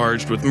stand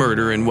charged with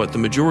murder in what the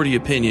majority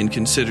opinion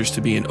considers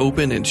to be an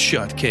open and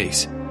shut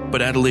case.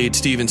 But Adelaide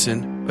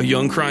Stevenson, a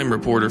young crime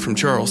reporter from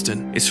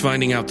Charleston, is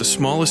finding out the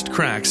smallest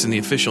cracks in the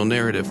official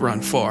narrative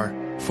run far,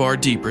 far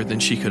deeper than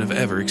she could have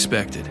ever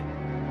expected.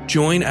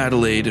 Join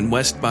Adelaide in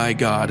West by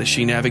God as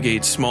she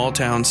navigates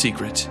small-town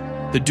secrets,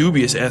 the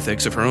dubious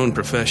ethics of her own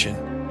profession,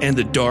 and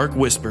the dark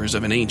whispers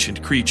of an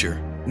ancient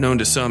creature, known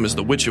to some as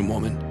the Witchem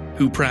Woman,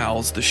 who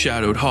prowls the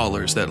shadowed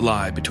hollers that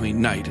lie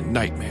between night and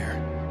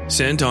nightmare.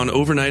 Sent on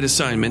overnight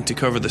assignment to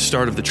cover the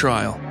start of the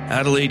trial,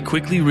 Adelaide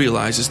quickly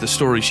realizes the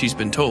story she's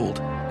been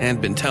told,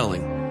 and been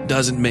telling,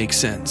 doesn't make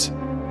sense.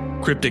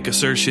 Cryptic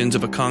assertions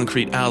of a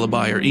concrete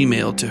alibi are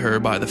emailed to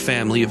her by the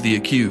family of the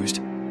accused.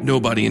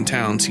 Nobody in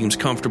town seems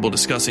comfortable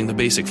discussing the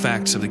basic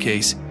facts of the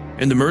case,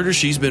 and the murder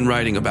she's been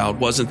writing about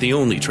wasn't the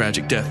only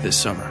tragic death this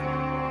summer.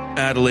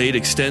 Adelaide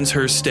extends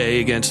her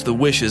stay against the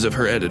wishes of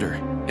her editor,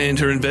 and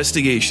her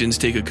investigations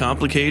take a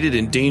complicated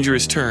and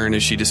dangerous turn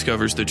as she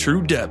discovers the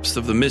true depths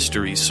of the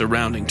mysteries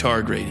surrounding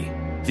Targrady.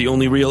 The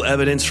only real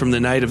evidence from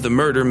the night of the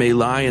murder may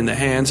lie in the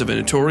hands of a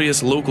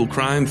notorious local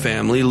crime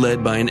family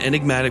led by an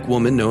enigmatic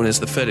woman known as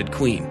the Fetid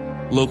Queen.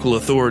 Local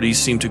authorities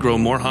seem to grow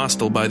more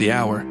hostile by the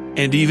hour,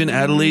 and even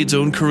Adelaide's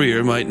own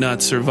career might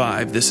not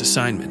survive this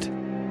assignment.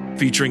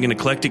 Featuring an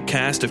eclectic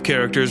cast of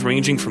characters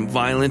ranging from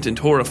violent and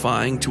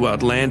horrifying to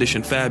outlandish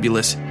and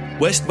fabulous,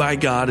 West by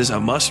God is a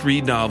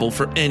must-read novel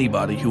for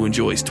anybody who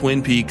enjoys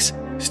Twin Peaks,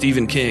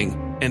 Stephen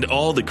King, and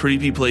all the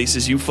creepy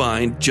places you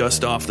find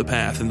just off the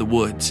path in the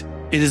woods.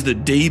 It is the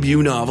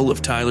debut novel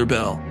of Tyler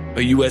Bell,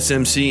 a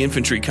USMC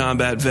infantry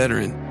combat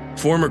veteran,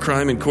 former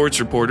crime and courts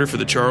reporter for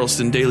the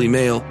Charleston Daily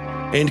Mail,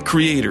 and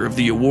creator of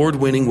the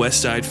award-winning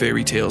West Side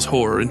Fairy Tales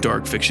horror and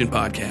dark fiction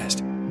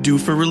podcast. Due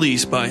for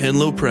release by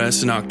Henlow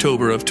Press in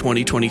October of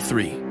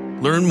 2023.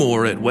 Learn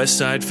more at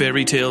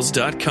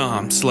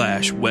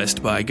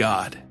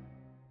westsidefairytales.com/westbygod.